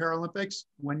about the Paralympics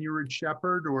when you were at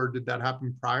Shepherd, or did that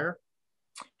happen prior?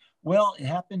 Well, it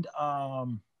happened,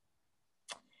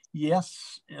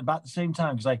 yes, about the same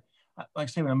time. Because like I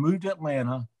say, when I moved to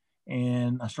Atlanta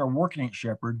and I started working at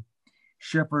Shepherd,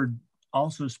 Shepherd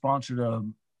also sponsored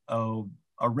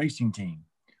a racing team,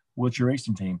 wheelchair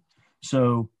racing team.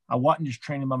 So I wasn't just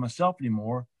training by myself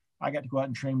anymore. I got to go out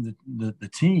and train the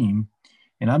team.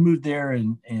 And I moved there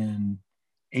in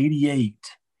 88.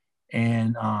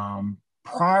 And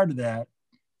prior to that,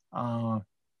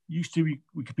 used to we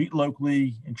compete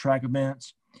locally in track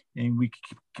events, and we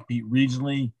could compete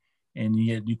regionally, and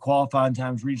you had to do qualifying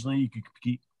times regionally. You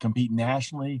could compete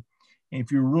nationally. And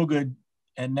if you were real good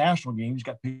at national games, you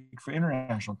got picked for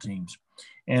international teams.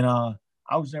 And I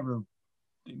was never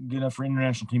good enough for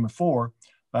international team before,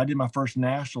 but I did my first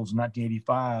nationals in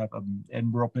 1985 in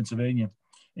Edinburgh, Pennsylvania.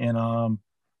 And,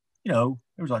 there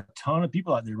was a ton of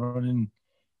people out there running,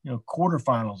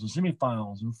 quarterfinals and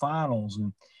semifinals and finals.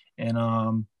 And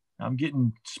I'm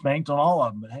getting spanked on all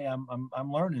of them, but hey,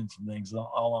 I'm learning some things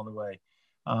all on the way.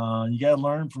 You got to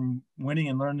learn from winning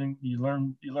and learning. You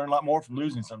learn a lot more from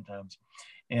losing sometimes.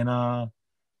 And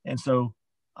so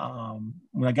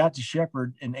when I got to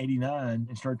Shepherd in '89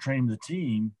 and started training the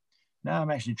team, now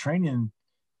I'm actually training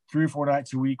 3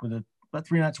 nights a week with a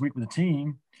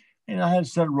team. And I had a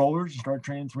set of rollers and started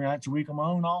training 3 nights a week on my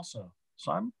own also.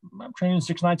 So I'm training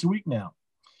 6 nights a week now.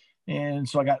 And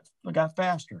so I got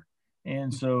faster.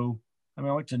 And so I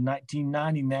went to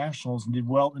 1990 Nationals and did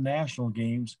well at the national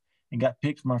games and got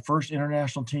picked for my first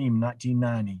international team in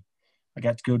 1990. I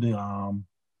got to go to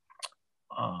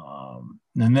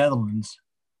the Netherlands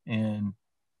and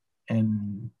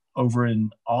over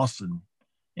in Austin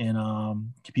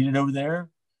and competed over there.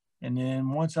 And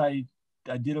then once I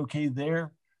did okay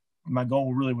there, my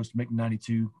goal really was to make the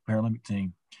 92 Paralympic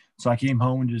team. So I came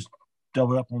home and just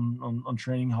doubled up on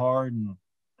training hard and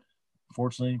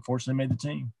fortunately made the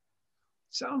team.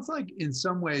 Sounds like in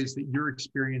some ways that your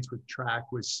experience with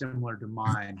track was similar to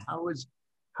mine. How was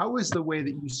the way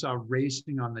that you saw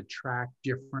racing on the track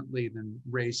differently than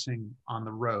racing on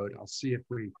the road? I'll see if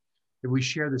we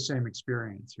share the same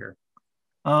experience here.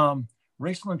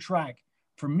 Racing on track,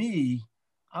 for me,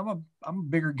 I'm a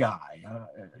bigger guy.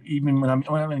 Even when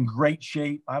I'm in great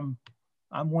shape, I'm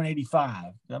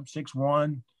 185. I'm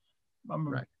 6'1".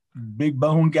 I'm a big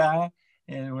bone guy.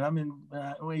 And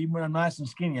even when I'm nice and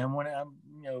skinny, I'm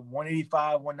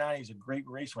 185, 190 is a great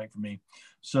race weight for me.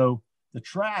 So the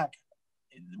track,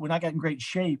 when I got in great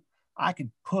shape, I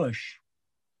could push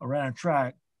around a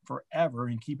track forever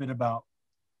and keep it about,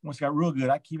 once I got real good,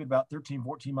 I keep it about 13,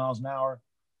 14 miles an hour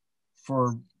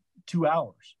for 2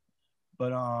 hours.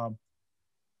 But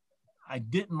I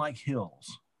didn't like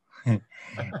hills.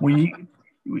 when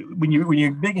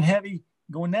you're big and heavy,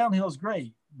 going downhill is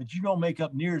great, but you don't make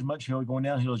up near as much hill going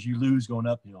downhill as you lose going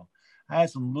uphill. I had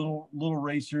some little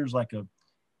racers like a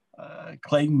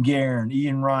Clayton Guerin,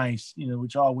 Ian Rice,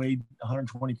 which all weighed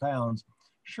 120 pounds.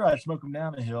 Sure, I'd smoke them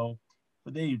down the hill,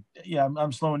 but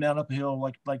I'm slowing down up a hill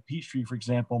like Peachtree, for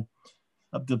example.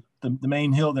 Up the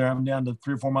main hill there, I'm down to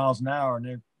 3 or 4 miles an hour, and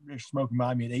they're smoking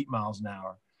by me at 8 miles an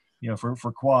hour,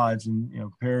 for quads, and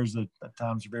pairs that at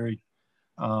times are very,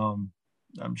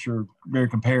 I'm sure very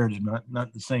comparative,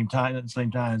 not the same time, at the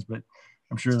same times, but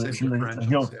I'm sure that the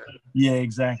hill, yeah,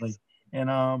 exactly.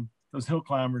 And those hill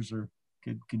climbers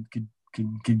could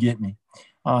get me.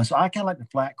 So I kind of like the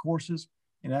flat courses,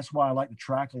 and that's why I like the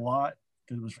track a lot,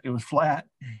 because it was flat,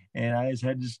 and I just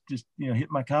had to just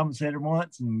hit my compensator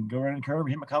once and go around the curve and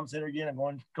hit my compensator again.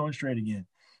 I'm going straight again.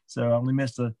 So I only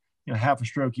missed half a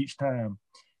stroke each time.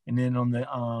 And then on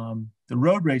the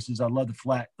road races, I love the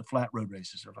flat road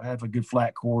races. If I have a good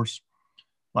flat course,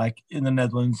 like in the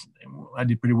Netherlands, I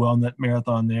did pretty well in that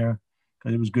marathon there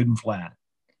because it was good and flat.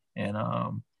 And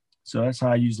so that's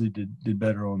how I usually did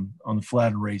better on the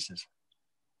flatter races.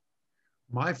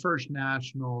 My first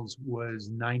nationals was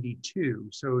 92.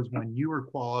 So it was when you were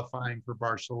qualifying for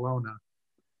Barcelona.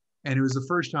 And it was the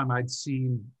first time I'd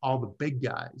seen all the big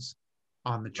guys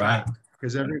on the track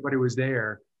because everybody was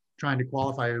there trying to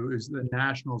qualify. It was the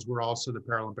nationals were also the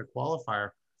Paralympic qualifier.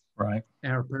 Right.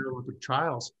 And our Paralympic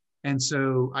trials. And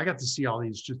so I got to see all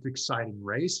these just exciting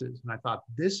races. And I thought,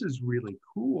 this is really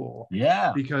cool.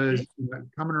 Yeah. Because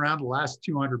coming around the last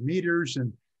 200 meters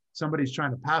and somebody's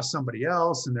trying to pass somebody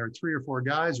else, and there are 3 or 4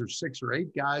 guys or 6 or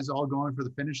 8 guys all going for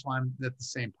the finish line at the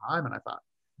same time. And I thought,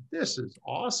 this is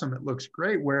awesome. It looks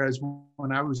great. Whereas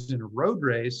when I was in a road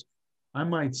race, I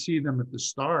might see them at the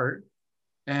start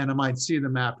and I might see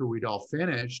them after we'd all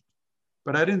finished,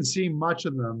 but I didn't see much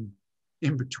of them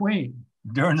in between.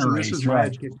 During the race, this is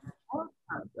right.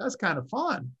 That's kind of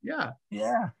fun. Yeah.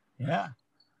 Yeah. Yeah.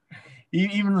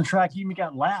 Even the track, even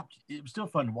got lapped. It was still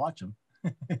fun to watch them.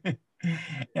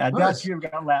 Yeah, I doubt you ever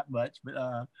got lapped much,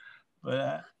 but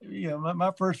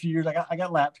my first few years, I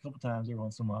got lapped a couple times every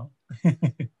once in a while.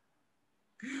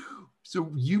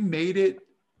 So you made it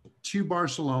to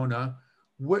Barcelona.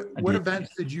 What events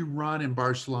did you run in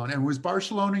Barcelona? And was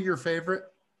Barcelona your favorite?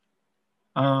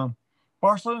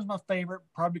 Barcelona's my favorite,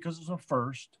 probably because it was my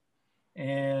first.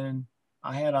 And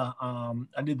I had I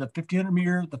did the 1,500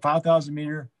 meter, the 5,000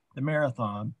 meter, the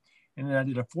marathon, and then I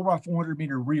did a 4x400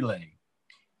 meter relay.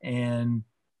 And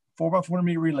 4x400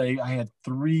 meter relay, I had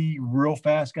 3 real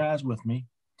fast guys with me,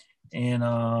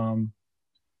 and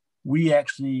we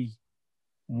actually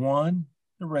won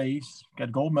the race, got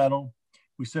a gold medal.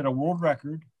 We set a world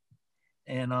record,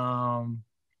 and I'm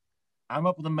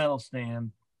up with the medal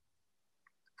stand,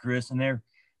 Chris, and they're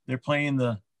playing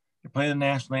the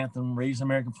national anthem, raising the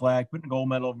American flag, putting a gold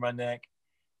medal over my neck,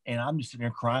 and I'm just sitting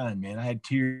there crying, man. I had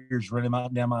tears running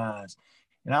down my eyes,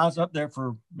 and I was up there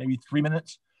for maybe 3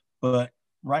 minutes, but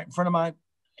right in front of my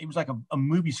it was like a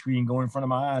movie screen going in front of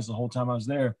my eyes the whole time I was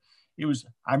there.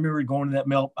 I remember going to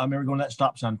that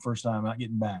stop sign the first time, not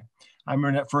getting back. I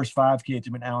remember that first 5K, it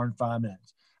took me an hour and 5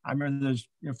 minutes. I remember those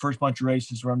first bunch of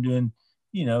races where I'm doing,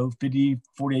 50,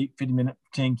 48, 50-minute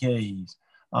 10Ks.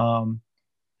 I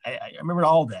remember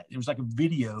all that. It was like a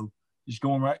video just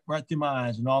going right through my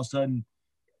eyes. And all of a sudden,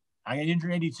 I got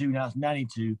injured in 82, now it's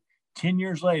 92. 10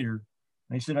 years later,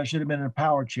 they said I should have been in a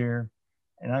power chair,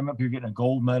 and I'm up here getting a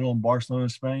gold medal in Barcelona,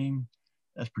 Spain.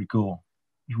 That's pretty cool.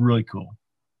 It's really cool.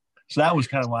 So that was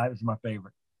kind of why it was my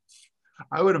favorite.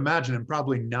 I would imagine, and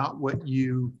probably not what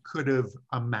you could have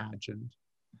imagined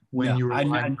when you were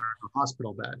lying in a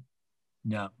hospital bed.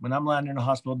 No, when I'm lying in a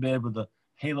hospital bed with a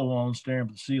halo on, staring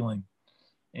at the ceiling,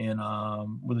 and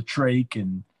with a trach,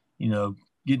 and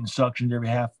getting suctioned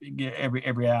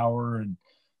every hour, and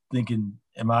thinking,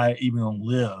 am I even going to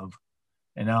live?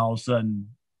 And now all of a sudden,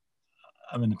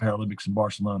 I'm in the Paralympics in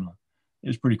Barcelona. It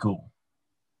was pretty cool.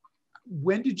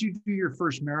 When did you do your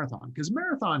first marathon? Because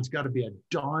marathon's got to be a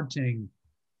daunting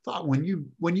thought when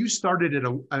you started at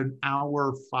an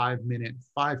hour, 5-minute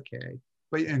 5K.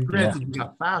 And granted, you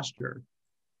got faster,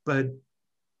 but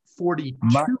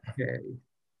 42K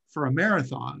for a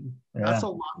marathon, that's a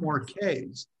lot more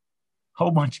Ks.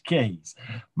 Whole bunch of Ks.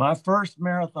 My first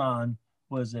marathon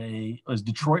was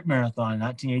Detroit Marathon in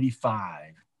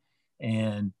 1985.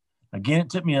 And again, it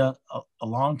took me a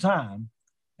long time.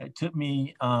 It took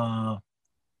me, I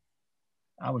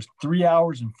was 3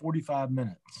 hours and 45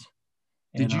 minutes.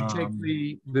 Did you take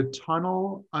the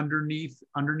tunnel underneath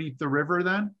the river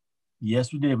then?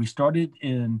 Yes, we did. We started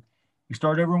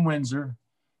over in Windsor,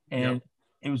 and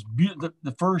it was beautiful.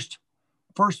 The first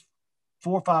 4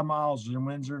 or 5 miles was in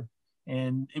Windsor,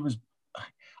 and it was,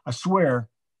 I swear,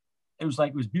 it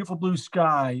was beautiful blue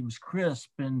sky. It was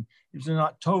crisp, and it was in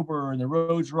October, and the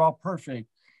roads were all perfect.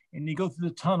 And you go through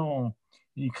the tunnel,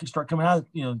 and you start coming out,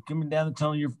 coming down the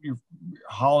tunnel, you're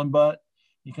hauling butt.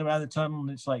 You come out of the tunnel, and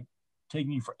it's like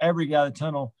taking you forever to get out of the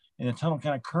tunnel, and the tunnel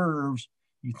kind of curves.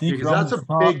 You think because that's a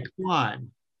big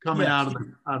climb coming out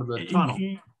of the tunnel,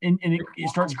 and it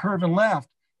starts curving left,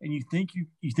 and you think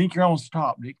you're almost the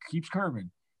top, but it keeps curving,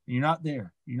 and you're not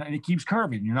there. And it keeps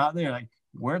curving, you're not there. Like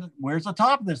where's the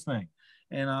top of this thing?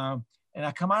 And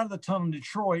I come out of the tunnel in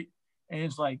Detroit, and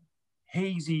it's like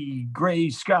hazy gray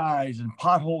skies and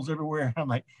potholes everywhere. I'm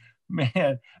like,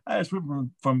 man, I just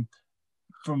went from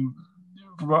an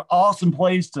awesome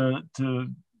place to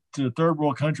a third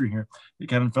world country here. It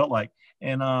kind of felt like.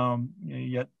 And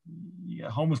you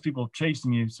got homeless people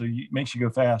chasing you, so it makes you go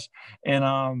fast.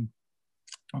 And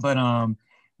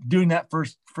doing that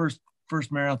first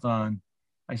marathon,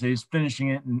 like I say, is finishing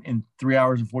it in 3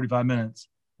 hours and 45 minutes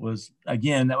was,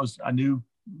 again, I knew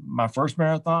my first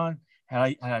marathon.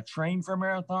 Had I trained for a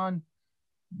marathon?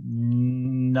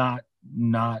 Not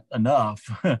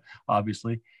enough,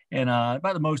 obviously. And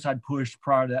about the most I'd pushed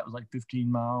prior to that was like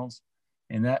 15 miles,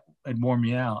 and that had worn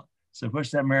me out. So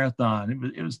pushed that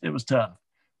marathon. It was tough,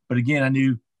 but again, I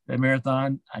knew that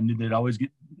marathon. I knew they'd always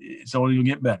it's only gonna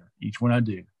get better each one I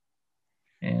do.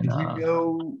 And did you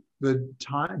know the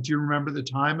time? Do you remember the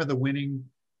time of the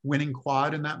winning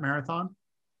quad in that marathon?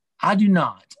 I do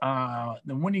not.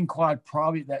 The winning quad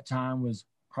probably at that time was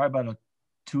probably about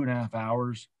 2.5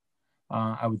 hours.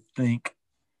 I would think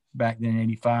back then,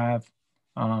 85.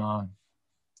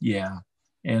 Yeah,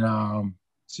 and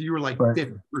so you were like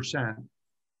 50%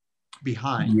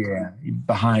 behind. Yeah,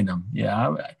 behind them.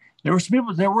 Yeah, there were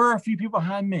a few people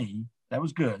behind me. That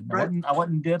was good. Right. I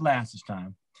wasn't dead last this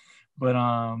time, but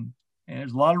and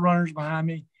there's a lot of runners behind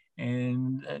me,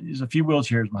 and there's a few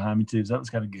wheelchairs behind me too. So that was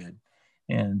kind of good,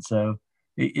 and so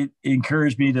it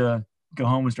encouraged me to go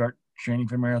home and start training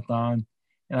for marathon.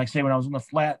 And like I say, when I was on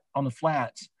the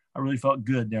flats, I really felt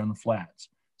good there on the flats.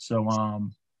 So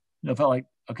I felt like,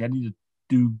 okay, I need to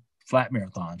do flat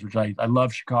marathons, which I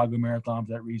love Chicago Marathon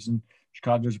for that reason.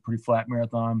 Chicago's a pretty flat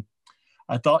marathon.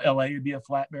 I thought LA would be a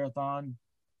flat marathon.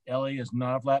 LA is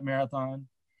not a flat marathon.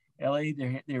 LA,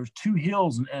 there was 2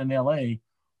 hills in LA.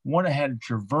 One I had to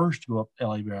traverse to go up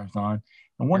LA Marathon,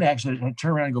 and one actually had to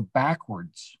turn around and go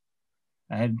backwards.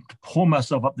 I had to pull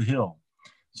myself up the hill.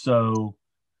 So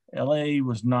LA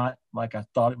was not like I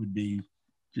thought it would be.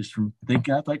 Just from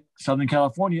thinking, I like Southern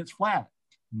California, it's flat.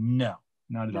 No,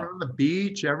 not at all. You're on the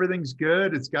beach, everything's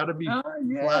good. It's got to be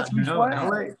flat. Flat.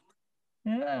 LA.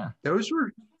 Yeah. Those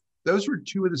were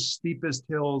 2 of the steepest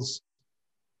hills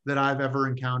that I've ever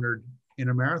encountered in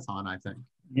a marathon, I think.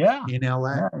 Yeah. In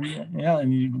LA. Yeah.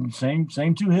 And same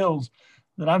 2 hills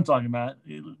that I'm talking about.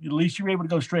 At least you were able to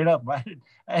go straight up. I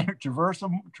had to traverse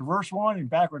one and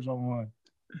backwards on one.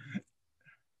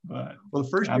 But the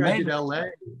first year I did LA,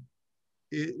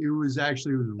 it was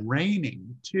actually, it was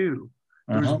raining too.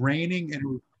 It was raining and it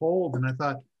was cold. And I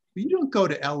thought, well, you don't go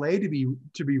to LA to be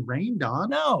rained on.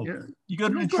 No, you go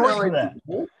to Detroit for that.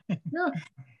 Yeah.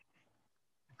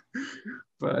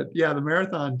 But yeah, the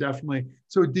marathon definitely.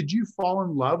 So did you fall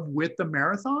in love with the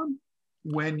marathon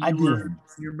when you were in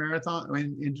your marathon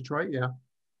in Detroit? Yeah.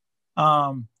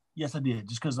 Yes, I did.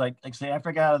 Just because, like I say, after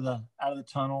I got out of the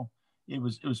tunnel, it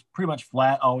was pretty much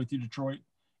flat all the way through Detroit.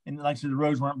 And like I said, the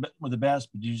roads weren't the best,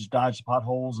 but you just dodged the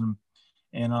potholes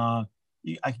and I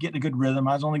could get in a good rhythm.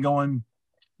 I was only going,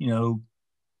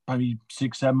 probably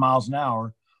 6-7 miles an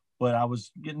hour, but I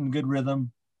was getting a good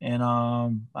rhythm, and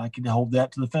I could hold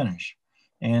that to the finish.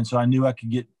 And so I knew I could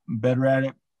get better at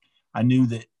it. I knew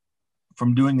that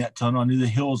from doing that tunnel, I knew the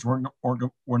hills were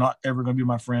not ever going to be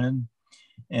my friend,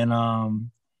 and I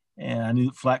knew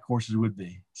that flat courses would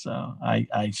be. So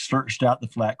I searched out the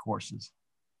flat courses.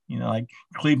 Like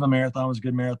Cleveland Marathon was a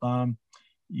good marathon.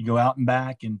 You go out and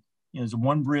back, and there's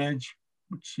one bridge,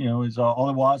 which is all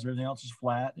it was. Everything else is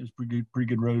flat. It was pretty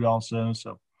good road also.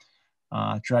 So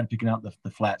I tried picking out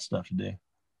the flat stuff to do.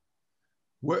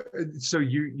 So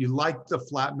you like the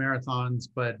flat marathons,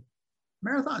 but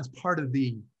marathon's part of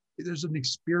there's an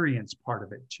experience part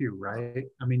of it too, right?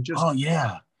 I mean, oh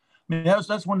yeah. I mean,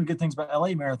 that's one of the good things about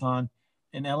LA Marathon.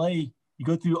 In LA, you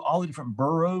go through all the different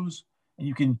boroughs, and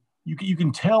you can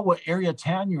tell what area of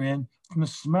town you're in from the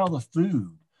smell of the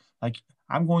food. Like,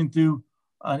 I'm going through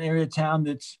an area of town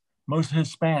that's mostly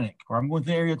Hispanic, or I'm going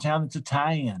through an area of town that's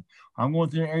Italian, or I'm going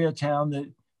through an area of town that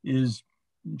is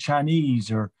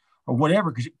Chinese or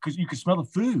whatever, because you can smell the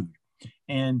food.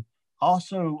 And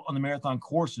also on the marathon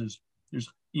courses, there's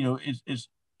is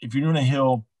if you're doing a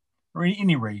hill or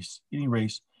any race, if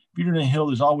you're doing a hill,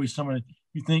 there's always someone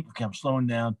you think, okay, I'm slowing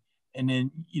down, and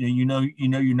then you know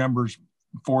your number's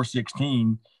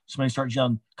 416. Somebody starts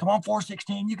yelling, "Come on,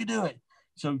 416, you can do it!"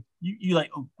 So you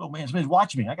like, oh man, somebody's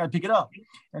watching me. I got to pick it up,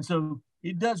 and so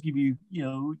it does give you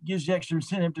gives you extra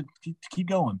incentive to keep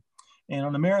going. And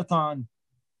on the marathon,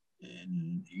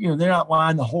 they're not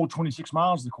lying the whole 26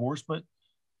 miles of the course, but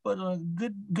a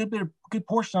good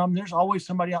portion of them, there's always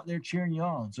somebody out there cheering you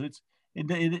on. So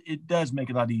it does make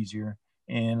it a lot easier,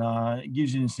 and it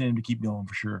gives you an incentive to keep going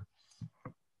for sure.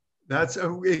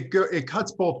 It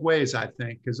cuts both ways, I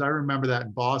think, because I remember that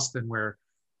in Boston where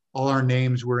all our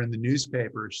names were in the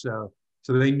newspapers. So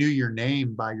they knew your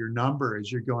name by your number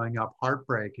as you're going up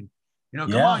Heartbreak, and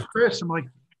come on, Chris. I'm like,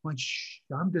 shh,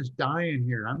 I'm just dying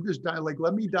here. I'm just dying. Like,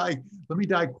 let me die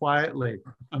quietly.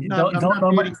 I don't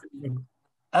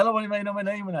want anybody to know my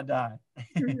name when I die.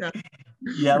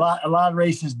 Yeah, a lot of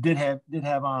races did have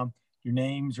your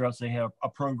names, or else they have a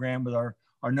program with our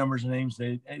numbers and names.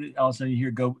 They all of a sudden you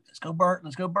hear, let's go Bert.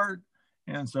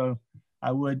 And so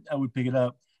I would pick it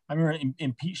up. I remember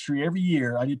in Peachtree every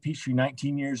year, I did Peachtree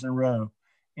 19 years in a row,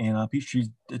 and Peachtree's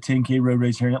a 10K road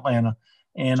race here in Atlanta.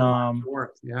 And July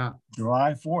 4th, yeah.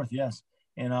 July 4th, yes.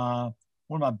 And one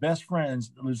of my best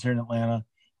friends that lives here in Atlanta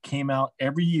came out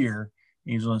every year.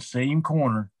 He was on the same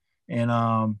corner, and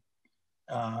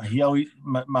he always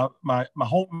my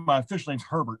official name's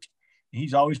Herbert.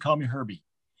 He's always called me Herbie.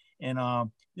 And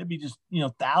there'd be just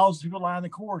thousands of people lining the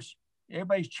course.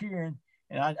 Everybody's cheering,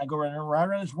 and I go right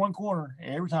around this one corner.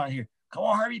 And every time I hear, "Come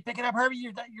on, Herbie, pick it up, Herbie!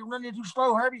 You're running too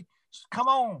slow, Herbie! Come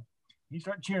on!" He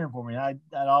started cheering for me. I'd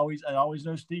always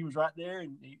know Steve was right there,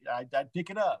 and I'd pick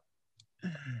it up.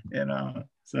 And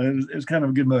so it was kind of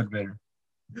a good motivator.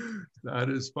 That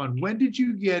is fun. When did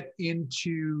you get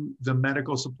into the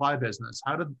medical supply business?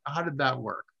 How did that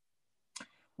work?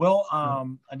 Well, I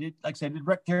did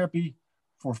rec therapy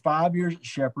for 5 years at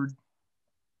Shepherd,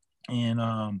 and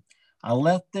I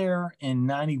left there in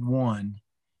 '91,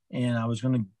 and I was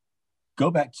going to go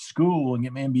back to school and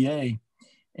get my MBA.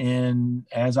 And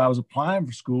as I was applying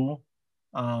for school,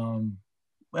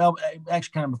 well,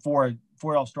 actually, kind of before it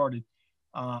all started,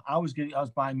 I was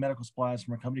buying medical supplies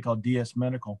from a company called DS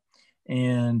Medical,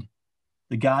 and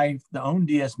the guy that owned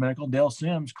DS Medical, Dale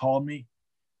Sims, called me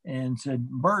and said,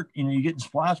 "Bert, you're getting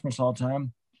supplies from us all the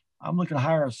time. I'm looking to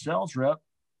hire a sales rep.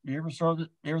 You ever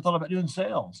thought about doing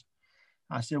sales?"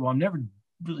 I said, "Well, I've never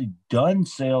really done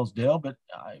sales, Dale, but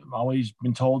I've always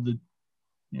been told that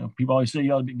people always say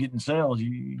you ought to be getting sales.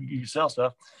 You sell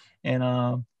stuff, and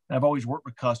I've always worked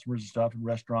with customers and stuff in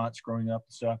restaurants growing up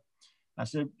and stuff." I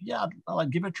said, "Yeah, I'll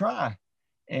give it a try."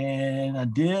 And I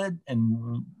did,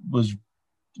 and was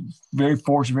very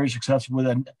fortunate, very successful with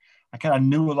it. I kind of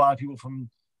knew a lot of people from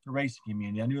the racing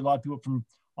community. I knew a lot of people from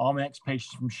all my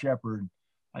ex-patients from Shepherd.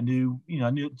 I knew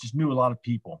a lot of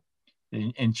people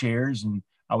in chairs, and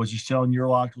I was just selling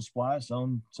urological supplies,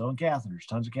 selling catheters,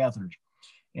 tons of catheters,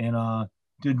 and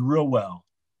did real well.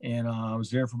 and I was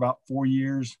there for about 4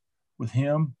 years with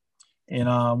him.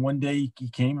 And one day he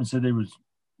came and said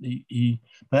by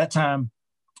that time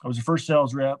I was the first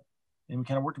sales rep, and we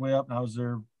kind of worked our way up, and I was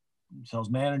their sales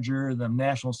manager, the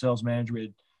national sales manager. We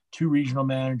had 2 regional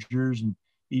managers, and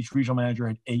each regional manager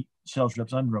had 8 sales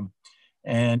reps under them.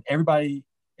 And everybody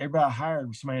I hired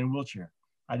was somebody in a wheelchair.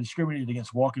 I discriminated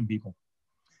against walking people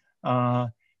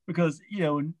because,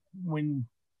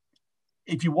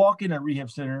 if you walk in a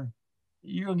rehab center,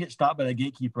 you're going to get stopped by the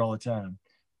gatekeeper all the time.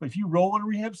 But if you roll in a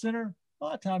rehab center, a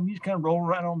lot of times you just kind of roll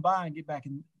right on by and get back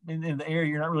in the area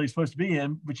you're not really supposed to be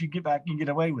in, but you get back and get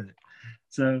away with it.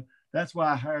 So that's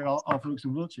why I hired all folks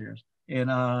in wheelchairs.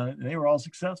 And they were all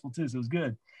successful too, so it was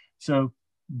good. So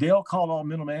Dale called all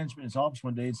middle management in his office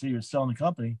one day and said he was selling the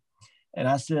company. And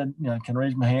I said, kind of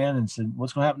raised my hand and said,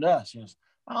 what's going to happen to us? He goes,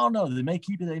 I don't know. They may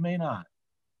keep it, they may not.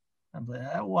 I'm like,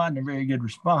 that wasn't a very good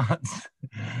response.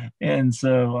 And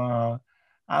so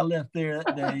I left there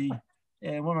that day,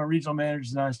 and one of my regional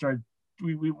managers and I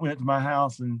we went to my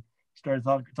house and started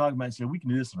talking about it and said, we can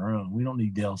do this on our own. We don't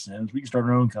need Dale Sims. We can start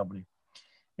our own company.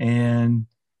 And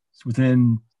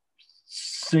within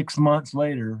 5 months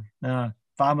later, I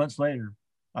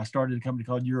started a company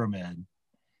called Euromed.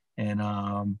 And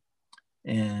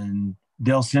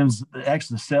Dale Sims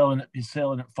actually his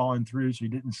selling it falling through, so he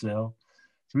didn't sell.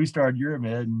 So we started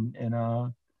Euromed,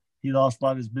 and he lost a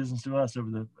lot of his business to us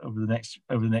over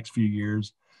the next few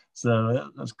years. So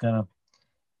that's kind of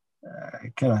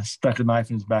stuck a knife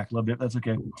in his back a little bit. That's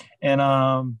okay. And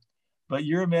but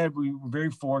Euromed, we were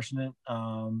very fortunate.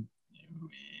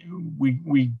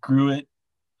 We grew it.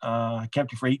 I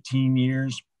kept it for 18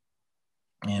 years,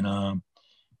 and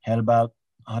had about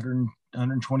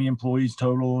 120 employees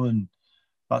total, and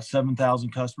about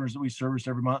 7,000 customers that we serviced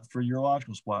every month for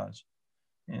urological supplies.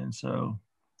 And so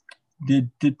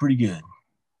did pretty good.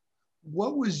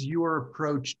 What was your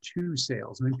approach to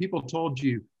sales? I mean, people told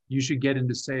you should get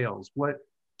into sales. What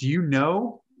do you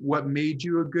know? What made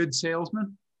you a good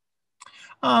salesman?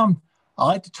 I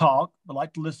like to talk, but I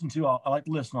like to listen too. I like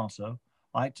to listen also.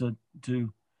 I like to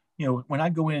when I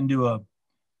go in and do an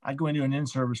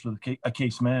in-service with a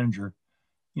case manager.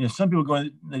 Some people go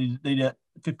in, they get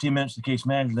 15 minutes to the case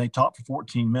manager, they talk for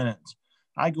 14 minutes.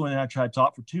 I go in and I try to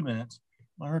talk for 2 minutes.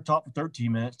 Let her talk for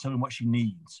 13 minutes, tell me what she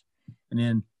needs. And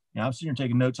then I'm sitting here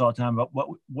taking notes all the time about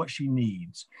what she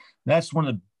needs. That's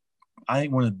I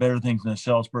think one of the better things in a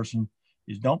salesperson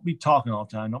is don't be talking all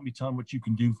the time. Don't be telling what you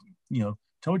can do,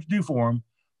 tell what you do for them,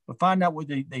 but find out what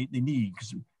they need.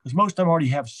 Because most of them already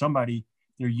have somebody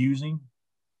they're using.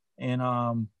 And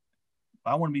I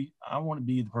want to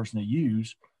be the person they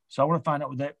use. So I want to find out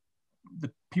what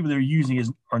the people they're using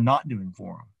are not doing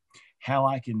for them, how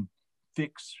I can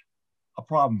fix a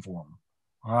problem for them,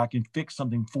 or I can fix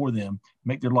something for them,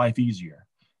 make their life easier.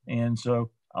 And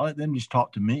so I let them just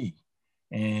talk to me,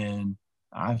 and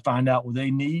I find out what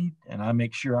they need, and I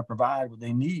make sure I provide what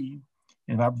they need.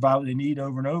 And if I provide what they need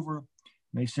over and over, and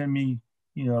they send me,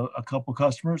 a couple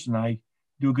customers, and I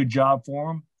do a good job for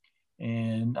them,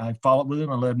 and I follow up with them.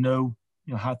 I let them know,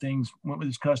 how things went with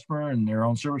this customer, and they're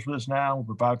on service with us now. We'll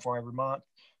provide for them every month.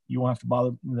 You won't have to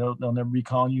bother. They'll never be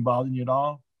calling you, bothering you at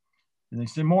all. And they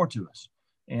send more to us.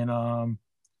 And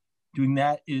doing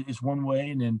that is one way.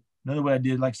 And then another way I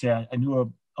did, like I said, I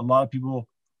knew a lot of people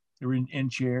that were in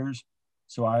chairs.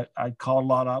 So I called a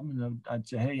lot of them, and I'd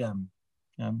say, hey, I'm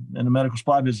in the medical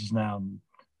supply business now. And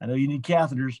I know you need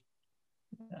catheters.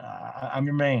 I'm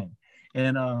your man.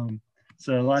 And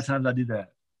so a lot of times I do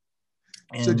that.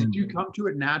 And so did you come to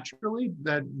it naturally,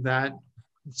 that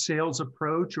sales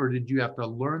approach, or did you have to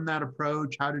learn that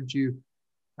approach? How did you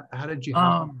do it?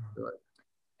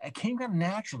 It came kind of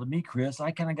natural to me, Chris.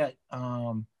 I kind of got,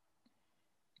 I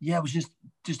was just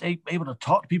able to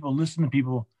talk to people, listen to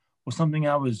people was something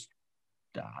I was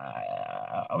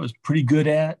pretty good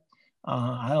at.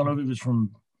 I don't know if it was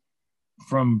from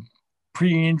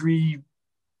pre-injury,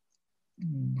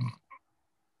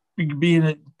 being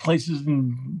at places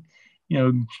and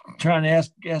trying to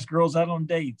ask girls out on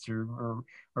dates or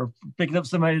picking up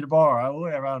somebody at the bar, or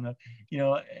whatever. I don't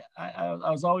know. I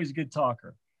was always a good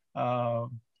talker. I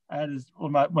had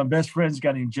one of my best friends, a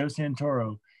guy named Joe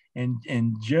Santoro, and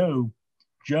Joe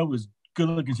was good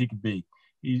looking as he could be.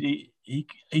 He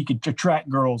could attract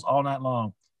girls all night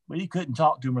long, but he couldn't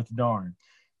talk to them at the darn.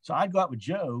 So I'd go out with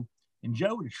Joe, and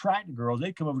Joe would attract the girls.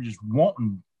 They'd come over just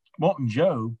wanting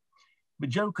Joe, but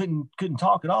Joe couldn't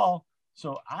talk at all.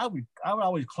 So I would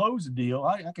always close the deal.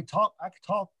 I could talk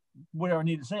whatever I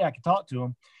needed to say. I could talk to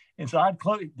him, and so I'd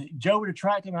close. Joe would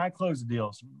attract him, and I'd close the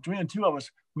deal. So between the two of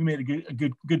us, we made a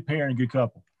good pair and a good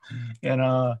couple. And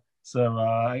so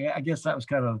I guess that was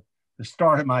kind of the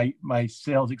start of my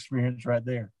sales experience right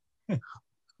there.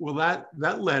 Well,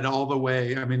 that led all the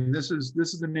way. I mean, this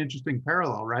is an interesting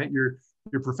parallel, right? Your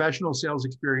professional sales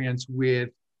experience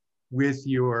with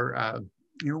your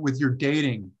with your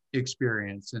dating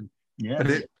experience, and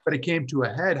yes. but it came to a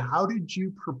head. How did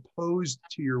you propose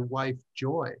to your wife,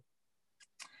 Joy?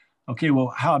 Okay,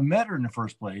 well, how I met her in the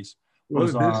first place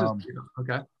was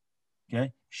okay.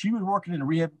 Okay, she was working in a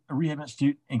rehab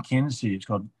institute in Kansas City. It's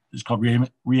called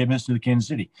Rehab Institute of Kansas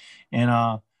City, and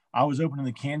I was opening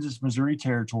the Kansas Missouri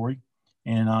territory,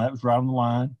 and that was right on the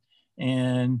line.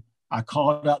 And I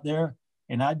called out there,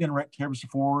 and I'd been a rec therapist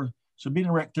before. So being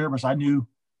a rec therapist, I knew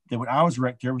that when I was a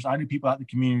rec therapist, I knew people out in the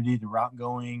community that were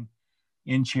outgoing,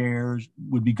 in chairs,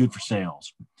 would be good for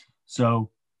sales.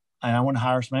 So, and I wanted to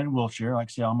hire somebody in a wheelchair. Like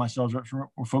I say, all my sales reps were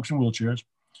folks in wheelchairs.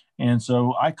 And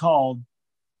so I called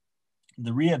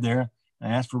the rehab there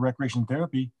and asked for recreation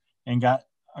therapy and got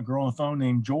a girl on the phone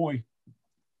named Joy.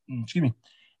 Excuse me.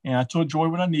 And I told Joy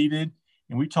what I needed,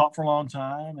 and we talked for a long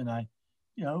time. And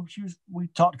we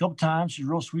talked a couple of times. She was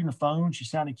real sweet on the phone. She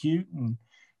sounded cute. And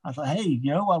I thought, hey,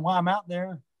 while I'm out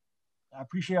there, I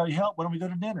appreciate all your help. Why don't we go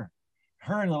to dinner?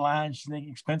 Her in the line, she's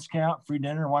thinking expense account, free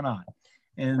dinner, why not?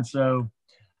 And so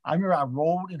I remember I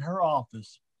rolled in her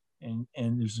office, and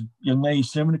there's a young lady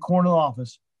sitting in the corner of the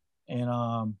office,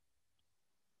 and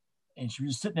she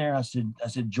was just sitting there. I said,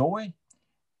 Joy,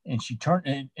 and she turned,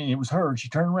 and it was her. She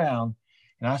turned around,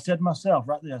 and I said to myself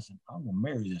right there, I said, I'm gonna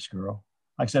marry this girl.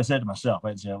 Like I said to myself, I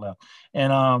didn't say it out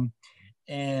loud.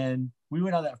 And we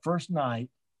went out that first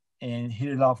night and hit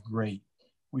it off great.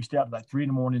 We stayed up like 3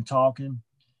 a.m. talking.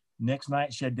 Next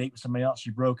night, she had a date with somebody else.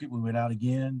 She broke it. We went out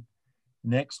again.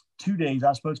 Next 2 days, I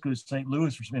was supposed to go to St.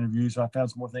 Louis for some interviews, so I found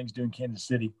some more things to do in Kansas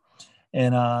City.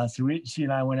 And so she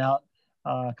and I went out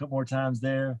a couple more times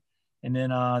there. And then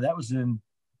that was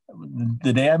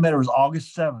the day I met her was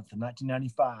August 7th of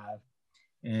 1995.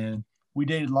 And we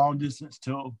dated long distance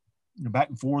till back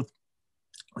and forth.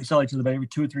 We saw each other about every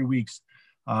 2 or 3 weeks.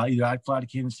 Either I'd fly to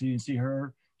Kansas City and see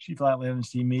her, she'd fly to Atlanta and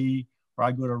see me, or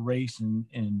I'd go to a race and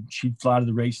she'd fly to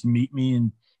the race and meet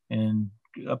me and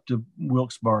up to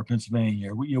Wilkes-Barre,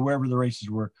 Pennsylvania, or wherever the races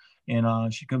were.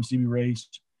 And she'd come see me race.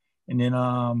 And then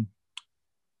on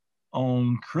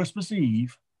Christmas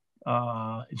Eve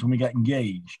is when we got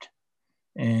engaged.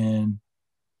 And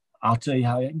I'll tell you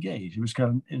how I got engaged. It was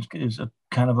a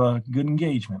kind of a good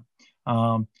engagement.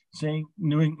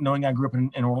 Knowing I grew up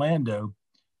in Orlando, I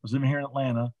was living here in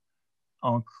Atlanta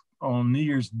on New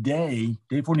Year's Day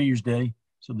before New Year's Day.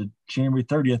 So the January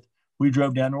 30th, we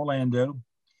drove down to Orlando,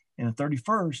 and the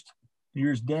 31st, New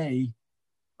Year's Day,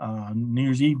 New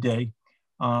Year's Eve day,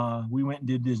 we went and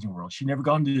did Disney World. She'd never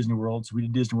gone to Disney World, so we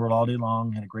did Disney World all day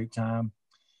long, had a great time.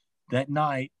 That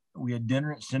night, we had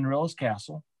dinner at Cinderella's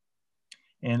Castle.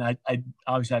 And I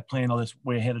obviously I planned all this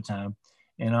way ahead of time.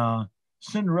 And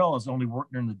Cinderella's only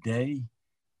worked during the day,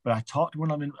 but I talked to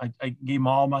them. I gave them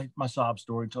all my sob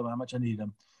story, told them how much I needed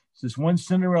them. So this one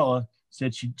Cinderella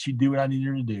said she'd do what I needed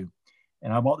her to do.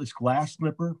 And I bought this glass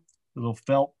slipper, the little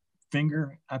felt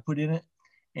finger I put in it.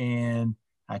 And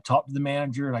I talked to the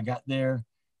manager, and I got there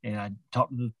and I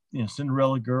talked to the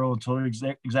Cinderella girl and told her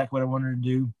exactly what I wanted her to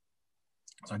do.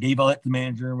 So I gave all that to the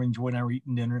manager, and Joy and I were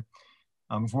eating dinner.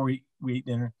 Before we ate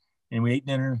dinner, and we ate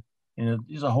dinner, and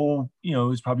there's a whole, it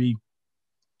was probably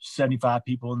 75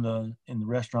 people in the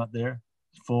restaurant there,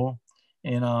 full.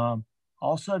 And all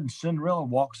of a sudden, Cinderella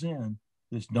walks in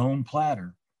this dome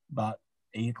platter about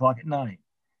 8 o'clock at night,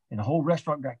 and the whole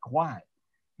restaurant got quiet.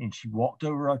 And she walked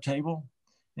over our table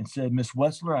and said, Miss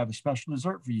Wetzler, I have a special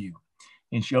dessert for you.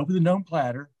 And she opened the dome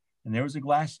platter, and there was a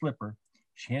glass slipper.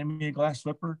 She handed me a glass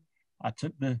slipper. I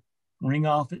took the ring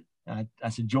off it. I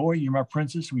said, Joy, you're my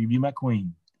princess. Will you be my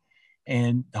queen?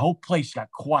 And the whole place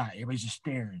got quiet. Everybody's just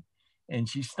staring. And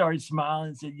she started smiling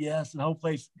and said, yes. And the whole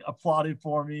place applauded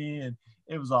for me. And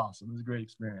it was awesome. It was a great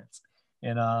experience.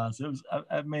 And so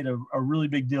I made a really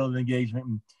big deal of the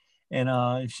engagement. And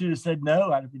if she had said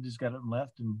no, I'd have just got up and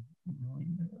left. And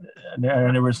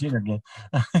I never seen her again.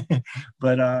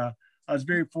 But I was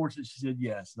very fortunate she said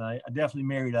yes. And I definitely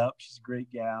married up. She's a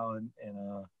great gal and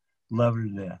love her to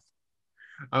death.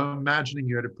 I'm imagining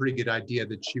you had a pretty good idea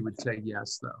that she would say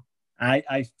yes, though.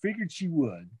 I figured she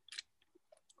would.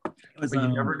 But you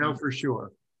never know for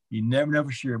sure. You never know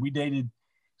for sure. We dated,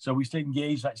 so we stayed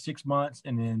engaged like 6 months,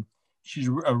 and then she's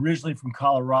originally from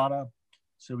Colorado,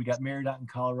 so we got married out in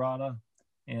Colorado,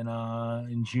 and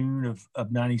in June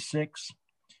of 96.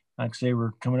 Like I say,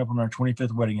 we're coming up on our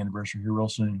 25th wedding anniversary here real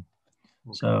soon.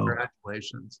 Well, so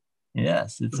congratulations.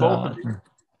 Yes, it's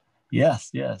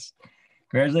yes.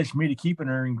 Congratulations for me to keeping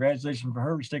her, and congratulations for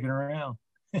her for sticking around.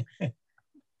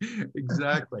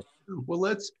 Exactly.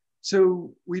 Well,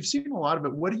 so we've seen a lot of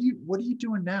it. What are you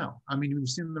doing now? I mean, we've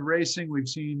seen the racing, we've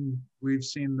seen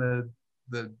the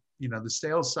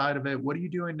sales side of it. What are you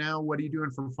doing now? What are you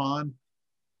doing for fun?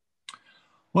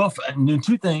 Well, I'm doing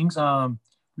two things.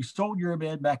 We sold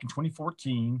Eurobed back in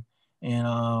 2014,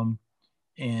 and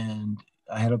and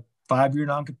I had a 5-year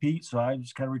non-compete, so I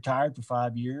just kind of retired for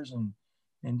 5 years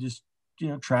and just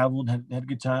traveled, had a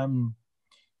good time,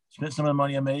 spent some of the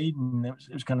money I made, and it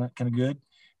was kind of good.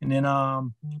 And then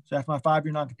so after my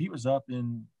 5-year non-compete was up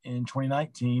in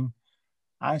 2019,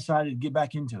 I decided to get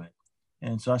back into it,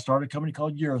 and so I started a company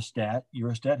called Eurostat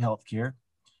Healthcare,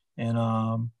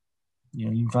 and you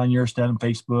can find Eurostat on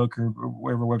Facebook or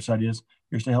wherever website is,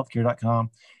 eurostathealthcare.com.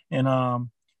 And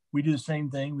we do the same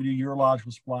thing. We do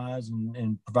urological supplies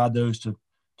and provide those to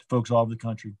folks all over the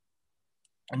country.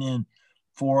 And then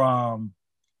for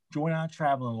Joy and I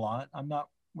traveling a lot. I'm not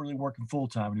really working full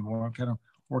time anymore. I'm kind of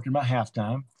working about half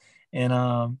time.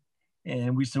 And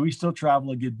we still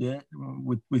travel a good bit.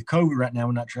 With COVID right now,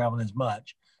 we're not traveling as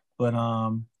much, but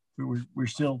we're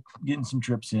still getting some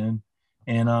trips in.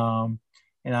 And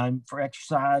I'm for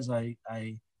exercise, I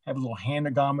have a little hand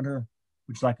ergometer,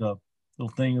 which is like a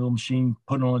little machine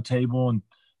put on a table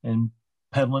and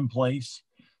pedal in place.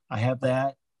 I have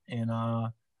that, and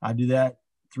I do that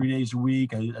 3 days a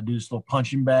week. I do this little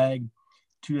punching bag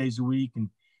 2 days a week, and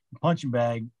the punching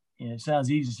bag. It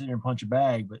sounds easy to sit there and punch a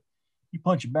bag, but you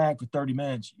punch a bag for 30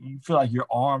 minutes, you feel like your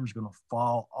arm's going to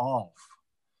fall off.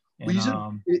 And,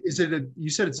 well, you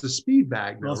said it's a speed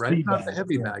bag, though, right? It's not the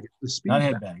heavy bag. It's the speed bag. Not a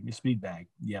heavy bag. It's speed bag.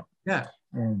 Yeah. Yeah.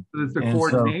 And so it's the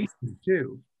coordination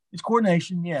too. It's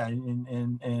coordination, yeah.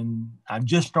 And I've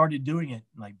just started doing it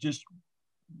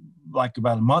like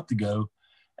about a month ago,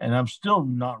 and I'm still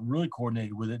not really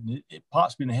coordinated with it. And it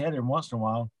pops me in the head every once in a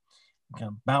while, kind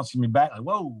of bouncing me back like,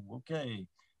 whoa, okay,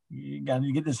 you got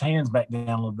to get this hands back down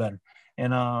a little better.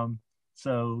 And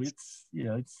so it's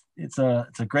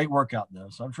a great workout though.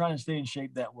 So I'm trying to stay in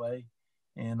shape that way.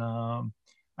 And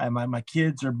my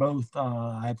kids are both.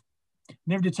 I've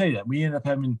never did tell you that we ended up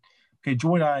having. Okay,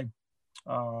 Joy and I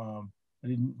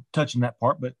didn't touch on that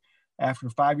part, but after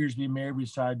 5 years being married, we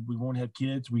decided we want to have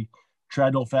kids. We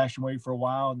tried the old-fashioned way for a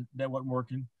while, and that wasn't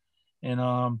working. And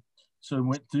so we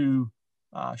went through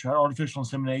tried artificial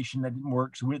insemination. That didn't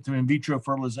work. So we went through in vitro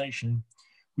fertilization.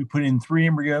 We put in 3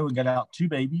 embryo and got out 2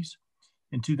 babies.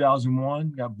 In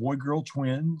 2001, got boy-girl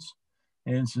twins.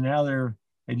 And so now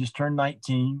they just turned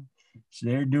 19. So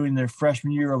they're doing their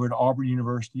freshman year over at Auburn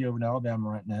University over in Alabama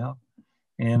right now.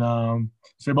 And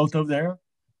so they're both over there.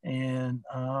 And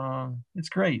it's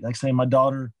great. Like I say, my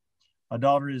daughter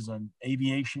is an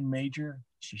aviation major.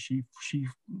 She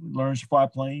learns to fly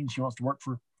planes. She wants to work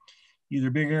for either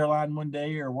a big airline one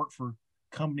day or work for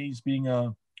companies being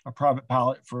a private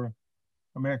pilot for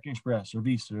American Express or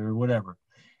Visa or whatever.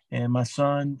 And my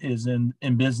son is in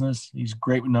business. He's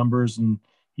great with numbers, and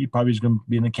he probably is going to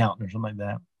be an accountant or something like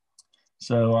that.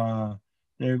 So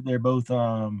they're both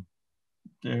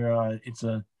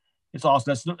it's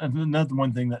awesome. That's another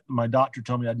one thing that my doctor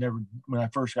told me I'd never, when I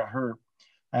first got hurt,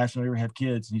 I asked him if I ever have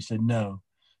kids, and he said no,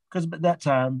 because at that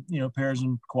time, pairs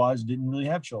and quads didn't really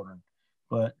have children.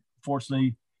 But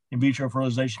fortunately, in vitro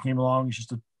fertilization came along. It's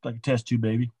just like a test tube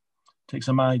baby. Take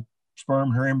some of my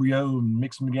sperm, her embryo, and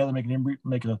mix them together,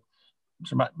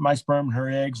 my sperm and her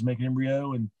eggs, make an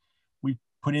embryo, and we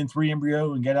put in 3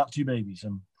 embryo and get out 2 babies.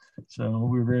 And so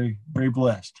we were very, very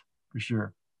blessed for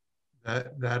sure.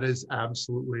 That is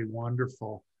absolutely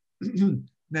wonderful.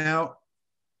 Now,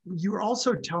 you were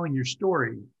also telling your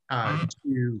story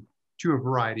to a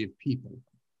variety of people.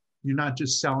 You're not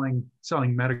just selling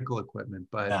medical equipment,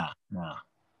 but no.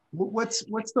 What's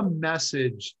the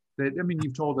message that, I mean,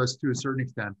 you've told us to a certain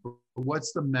extent, but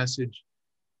what's the message,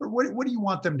 or what do you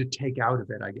want them to take out of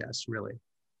it, I guess, really?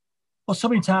 Well, so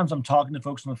many times I'm talking to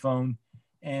folks on the phone,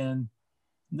 and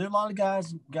there are a lot of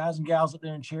guys and gals up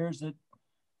there in chairs that,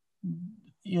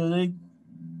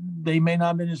 they may not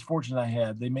have been as fortunate I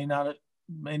have. They may not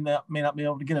be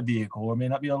able to get a vehicle, or may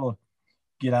not be able to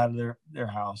get out of their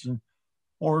house,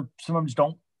 or some of them just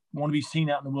don't want to be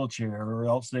seen out in a wheelchair, or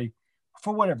else they,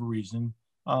 for whatever reason,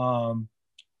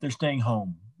 they're staying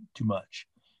home too much.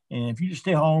 And if you just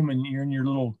stay home and you're in your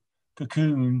little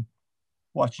cocoon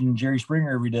watching Jerry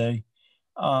Springer every day,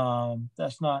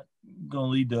 that's not going to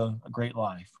lead to a great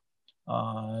life.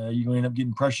 You're going to end up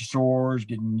getting pressure sores,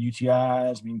 getting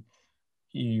UTIs. I mean,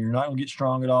 you're not going to get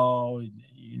strong at all.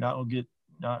 You're not going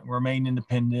to remain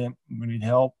independent. You're going to need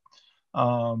help.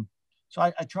 So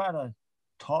I try to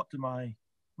talk to my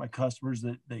customers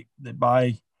that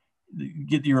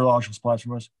get the urological supplies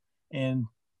from us, and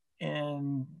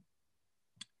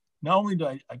not only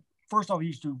do first off, I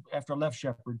used to, after I left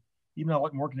Shepherd, even though I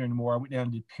wasn't working there anymore, I went down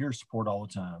and did peer support all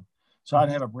the time. So I'd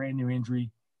have a brand new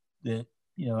injury that,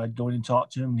 I'd go in and talk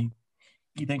to him, and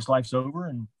he thinks life's over.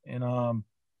 And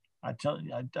I'd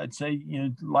say,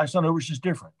 life's not over. It's just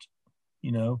different.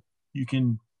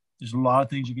 There's a lot of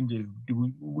things you can do.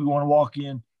 Do we want to walk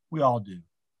in? We all do.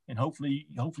 And hopefully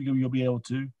you'll be able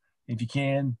to. If you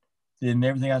can, then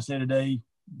everything I say today,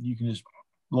 you can just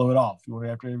blow it off. You won't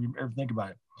have to ever think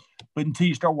about it. But until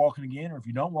you start walking again, or if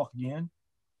you don't walk again,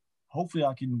 hopefully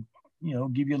I can,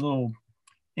 give you a little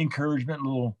encouragement, a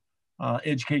little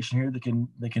education here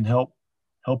that can help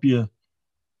you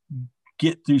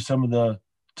get through some of the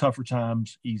tougher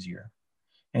times easier.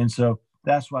 And so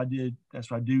that's what I did.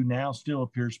 That's what I do now, still a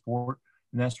peer sport.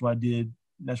 And that's what I do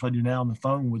now on the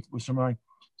phone with some of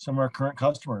our current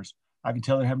customers. I can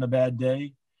tell they're having a bad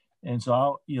day. And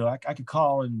so I could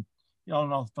call and on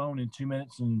and off the phone in 2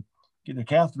 minutes and get their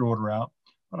catheter order out.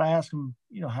 But I ask them,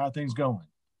 how are things going?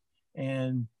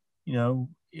 And,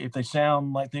 if they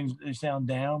sound like they sound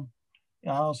down,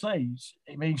 I'll say,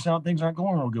 it may sound things aren't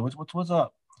going real good. What's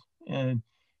up? And,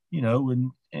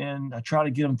 and I try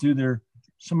to get them through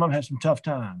some of them have some tough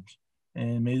times,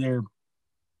 and maybe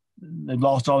they've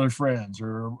lost all their friends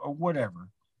or whatever.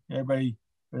 Everybody,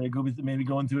 they maybe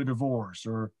going through a divorce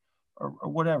or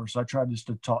whatever. So I try just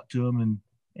to talk to them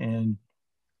and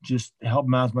just help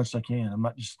them out as much as I can.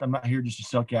 I'm not here just to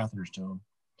sell catheters to them.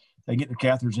 They get their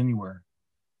catheters anywhere.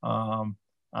 I'm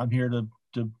here to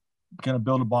kind of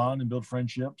build a bond and build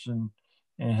friendships and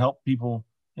help people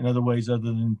in other ways other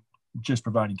than just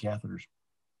providing catheters.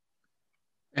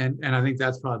 And I think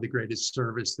that's probably the greatest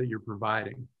service that you're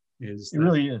providing. It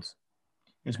really is.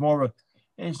 It's more of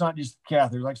it's not just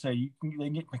catheters. Like I say, they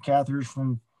can get catheters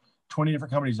from 20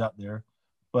 different companies out there,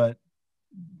 but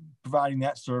providing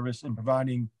that service and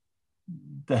providing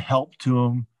the help to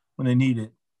them when they need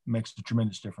it makes a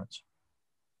tremendous difference.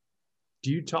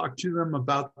 Do you talk to them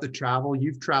about the travel?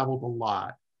 You've traveled a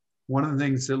lot. One of the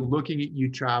things that looking at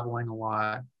you traveling a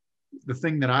lot, the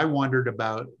thing that I wondered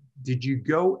about, did you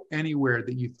go anywhere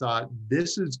that you thought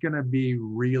this is going to be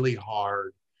really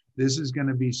hard? This is going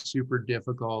to be super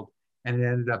difficult. And it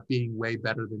ended up being way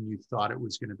better than you thought it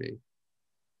was going to be?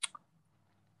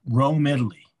 Rome,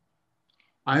 Italy.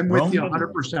 I'm with you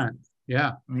 100%.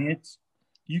 Yeah. I mean,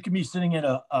 you can be sitting at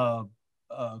a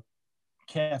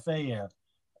cafe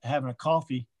having a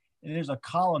coffee, and there's a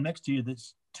column next to you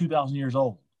that's 2,000 years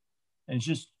old, and it's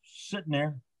just sitting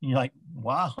there, and you're like,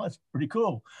 wow, that's pretty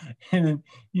cool. And then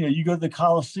you go to the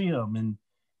Colosseum,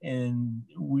 and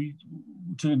we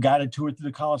took a guided tour through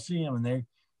the Colosseum, and they're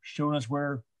showing us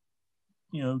where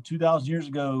 2,000 years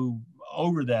ago,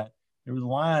 over that there was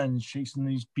lions chasing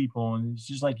these people, and it's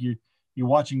just like you're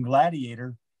watching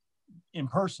Gladiator in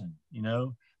person,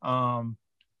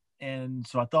 and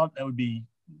so I thought that would be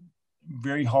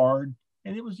very hard,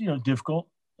 and it was difficult.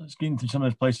 It's getting through some of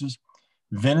those places.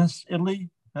 Venice, Italy,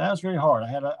 that was very hard. I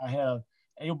had a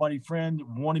able-bodied friend that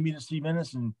wanted me to see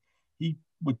Venice, and he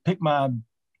would pick my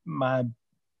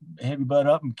heavy butt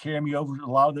up and carry me over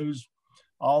all those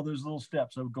little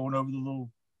steps of going over the little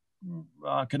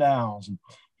canals, and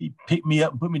he picked me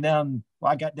up and put me down.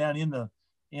 Well, I got down in the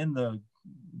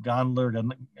gondola,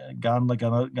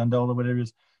 whatever it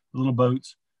is, the little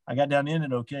boats. I got down in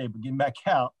it okay, but getting back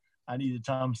out, I needed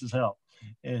Thomas's help,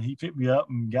 and he picked me up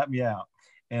and got me out.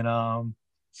 And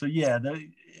so yeah,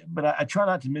 but I try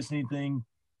not to miss anything.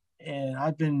 And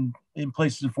I've been in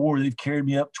places before where they've carried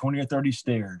me up 20 or 30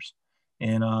 stairs,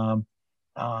 and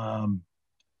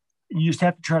you just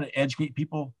have to try to educate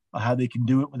people on how they can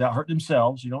do it without hurting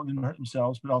themselves. You don't want them to hurt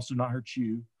themselves, but also not hurt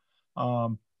you.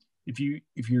 If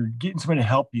you're getting somebody to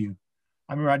help you,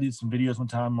 I remember I did some videos one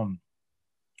time on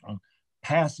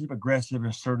passive, aggressive,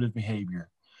 and assertive behavior.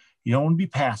 You don't want to be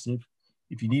passive.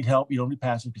 If you need help, you don't be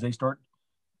passive, because they start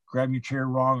grabbing your chair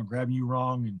wrong or grabbing you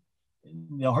wrong, and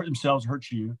they'll hurt themselves,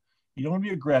 hurt you. You don't want to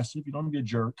be aggressive. You don't want to be a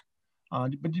jerk,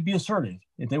 but to be assertive.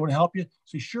 If they want to help you,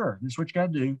 say, sure, this is what you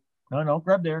got to do. No,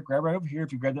 grab there, grab right over here.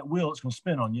 If you grab that wheel, it's going to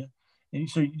spin on you. And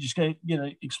so you just got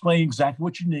to explain exactly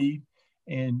what you need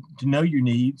and to know your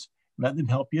needs, let them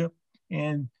help you.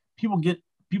 And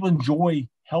people enjoy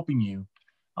helping you.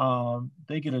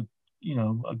 They get a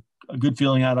good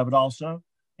feeling out of it also.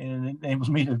 And it enables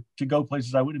me to go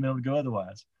places I wouldn't have been able to go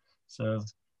otherwise. So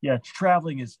yeah,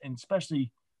 traveling is, and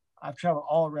especially I've traveled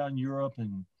all around Europe,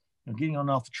 and getting on and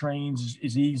off the trains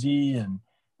is easy. And,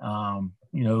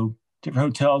 different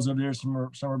hotels over there, some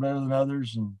are better than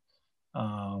others. And,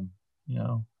 am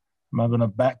I going to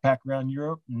backpack around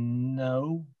Europe?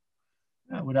 No.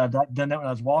 Would I have done that when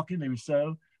I was walking? Maybe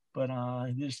so. But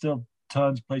there's still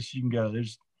tons of places you can go.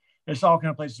 There's there's all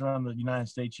kind of places around the United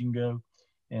States you can go.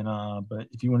 And but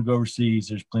if you want to go overseas,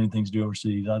 there's plenty of things to do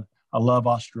overseas. I love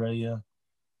Australia.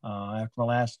 After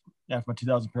my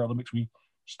 2000 Paralympics,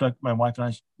 my wife and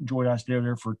I, Joy and I, stayed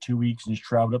there for 2 weeks and just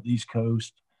traveled up the East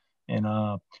Coast and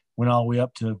went all the way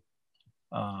up to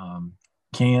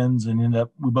Cairns and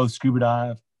we both scuba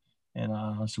dive.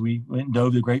 And so we went and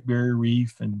dove the Great Barrier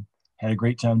Reef and had a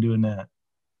great time doing that.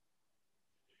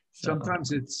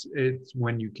 Sometimes it's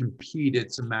when you compete,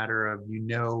 it's a matter of,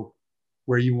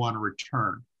 where you want to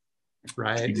return,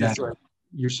 right? Exactly. It's like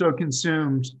you're so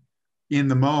consumed in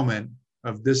the moment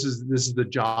of this is the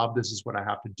job, this is what I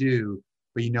have to do,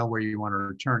 but you know where you want to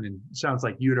return. And it sounds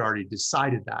like you'd already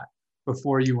decided that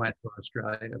before you went to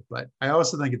Australia. But I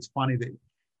also think it's funny that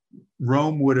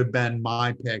Rome would have been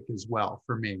my pick as well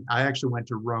for me. I actually went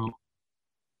to Rome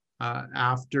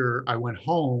after I went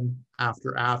home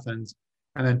after Athens,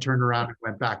 and then turned around and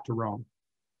went back to Rome.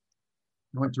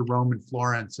 I went to Rome and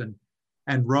Florence, and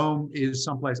Rome is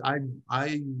someplace I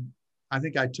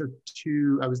think I took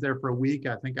two. I was there for a week.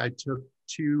 I think I took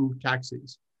 2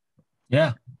 taxis.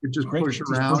 Yeah, it just great. push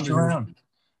around,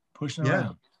 pushing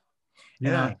around.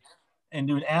 Yeah. And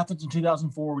doing Athens in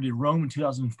 2004, we did Rome in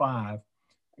 2005.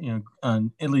 In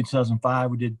Italy in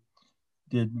 2005, we did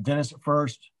Venice at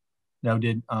first. No, we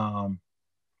did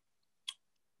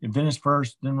Venice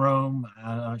first, then Rome.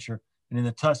 I'm not sure, and in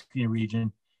the Tuscany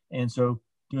region. And so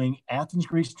doing Athens,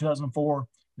 Greece in 2004,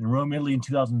 and Rome, Italy in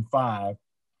 2005.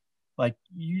 I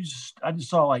just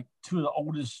saw like 2 of the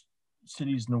oldest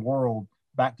cities in the world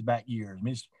back-to-back years. I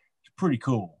mean, it's pretty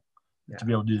cool to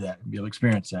be able to do that and be able to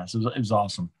experience that. So it was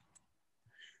awesome.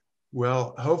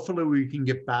 Well, hopefully we can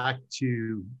get back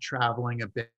to traveling a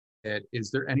bit. Is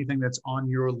there anything that's on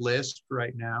your list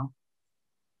right now?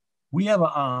 We have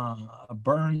a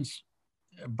Burns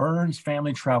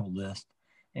family travel list,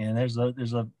 and there's a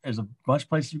bunch of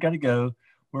places we got to go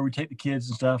where we take the kids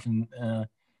and stuff, and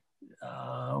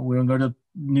we're gonna go to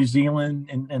New Zealand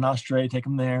and Australia, take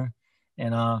them there.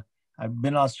 And I've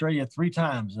been to Australia 3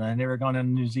 times, and I've never gone down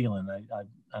to New Zealand. I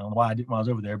don't know why I didn't when I was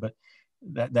over there, but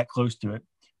that close to it.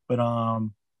 But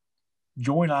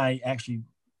Joy and I actually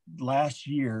last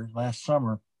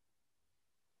summer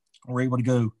were able to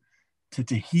go to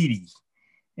Tahiti.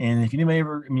 And if anybody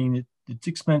ever, it's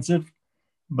expensive,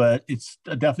 but it's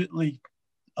definitely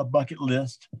a bucket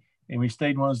list. And we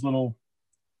stayed in one of those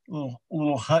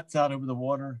little huts out over the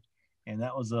water. And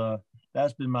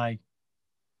that's been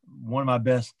one of my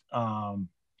best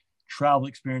travel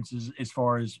experiences as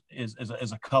far as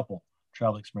a couple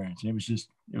travel experience. And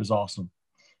it was awesome.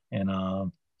 And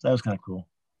so that was kind of cool.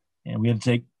 And we had to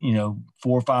take, 4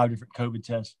 or 5 different COVID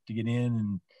tests to get in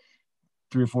and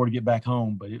 3 or 4 to get back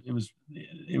home. But it was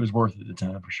worth it at the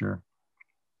time for sure.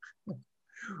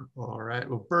 All right.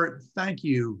 Well, Bert, thank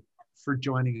you for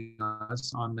joining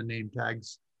us on the Name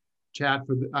Tags chat.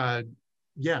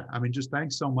 Just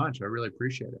thanks so much. I really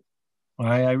appreciate it. All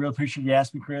right. I really appreciate you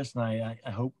asking me, Chris. And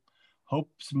I hope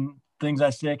some things I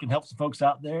say can help some folks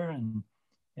out there. And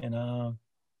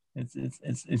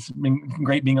it's been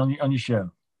great being on your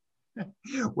show.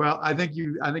 Well, I think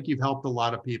you've helped a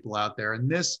lot of people out there. And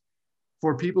this,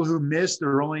 for people who missed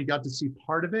or only got to see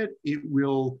part of it, it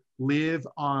will live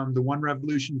on the One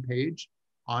Revolution page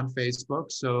on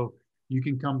Facebook. So you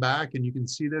can come back and you can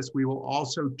see this. We will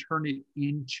also turn it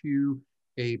into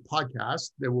a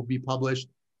podcast that will be published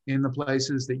in the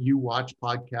places that you watch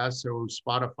podcasts. So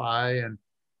Spotify and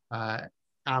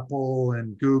Apple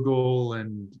and Google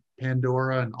and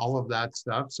Pandora and all of that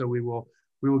stuff. So we will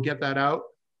get that out.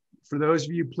 For those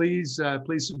of you, please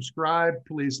subscribe,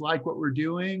 please like what we're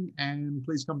doing, and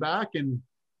please come back. And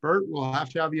Bert, we'll have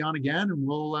to have you on again, and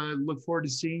we'll look forward to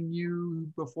seeing you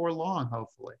before long,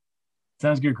 hopefully.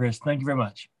 Sounds good, Chris. Thank you very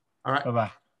much. All right.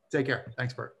 Bye-bye. Take care.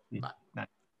 Thanks, Bert. Bye.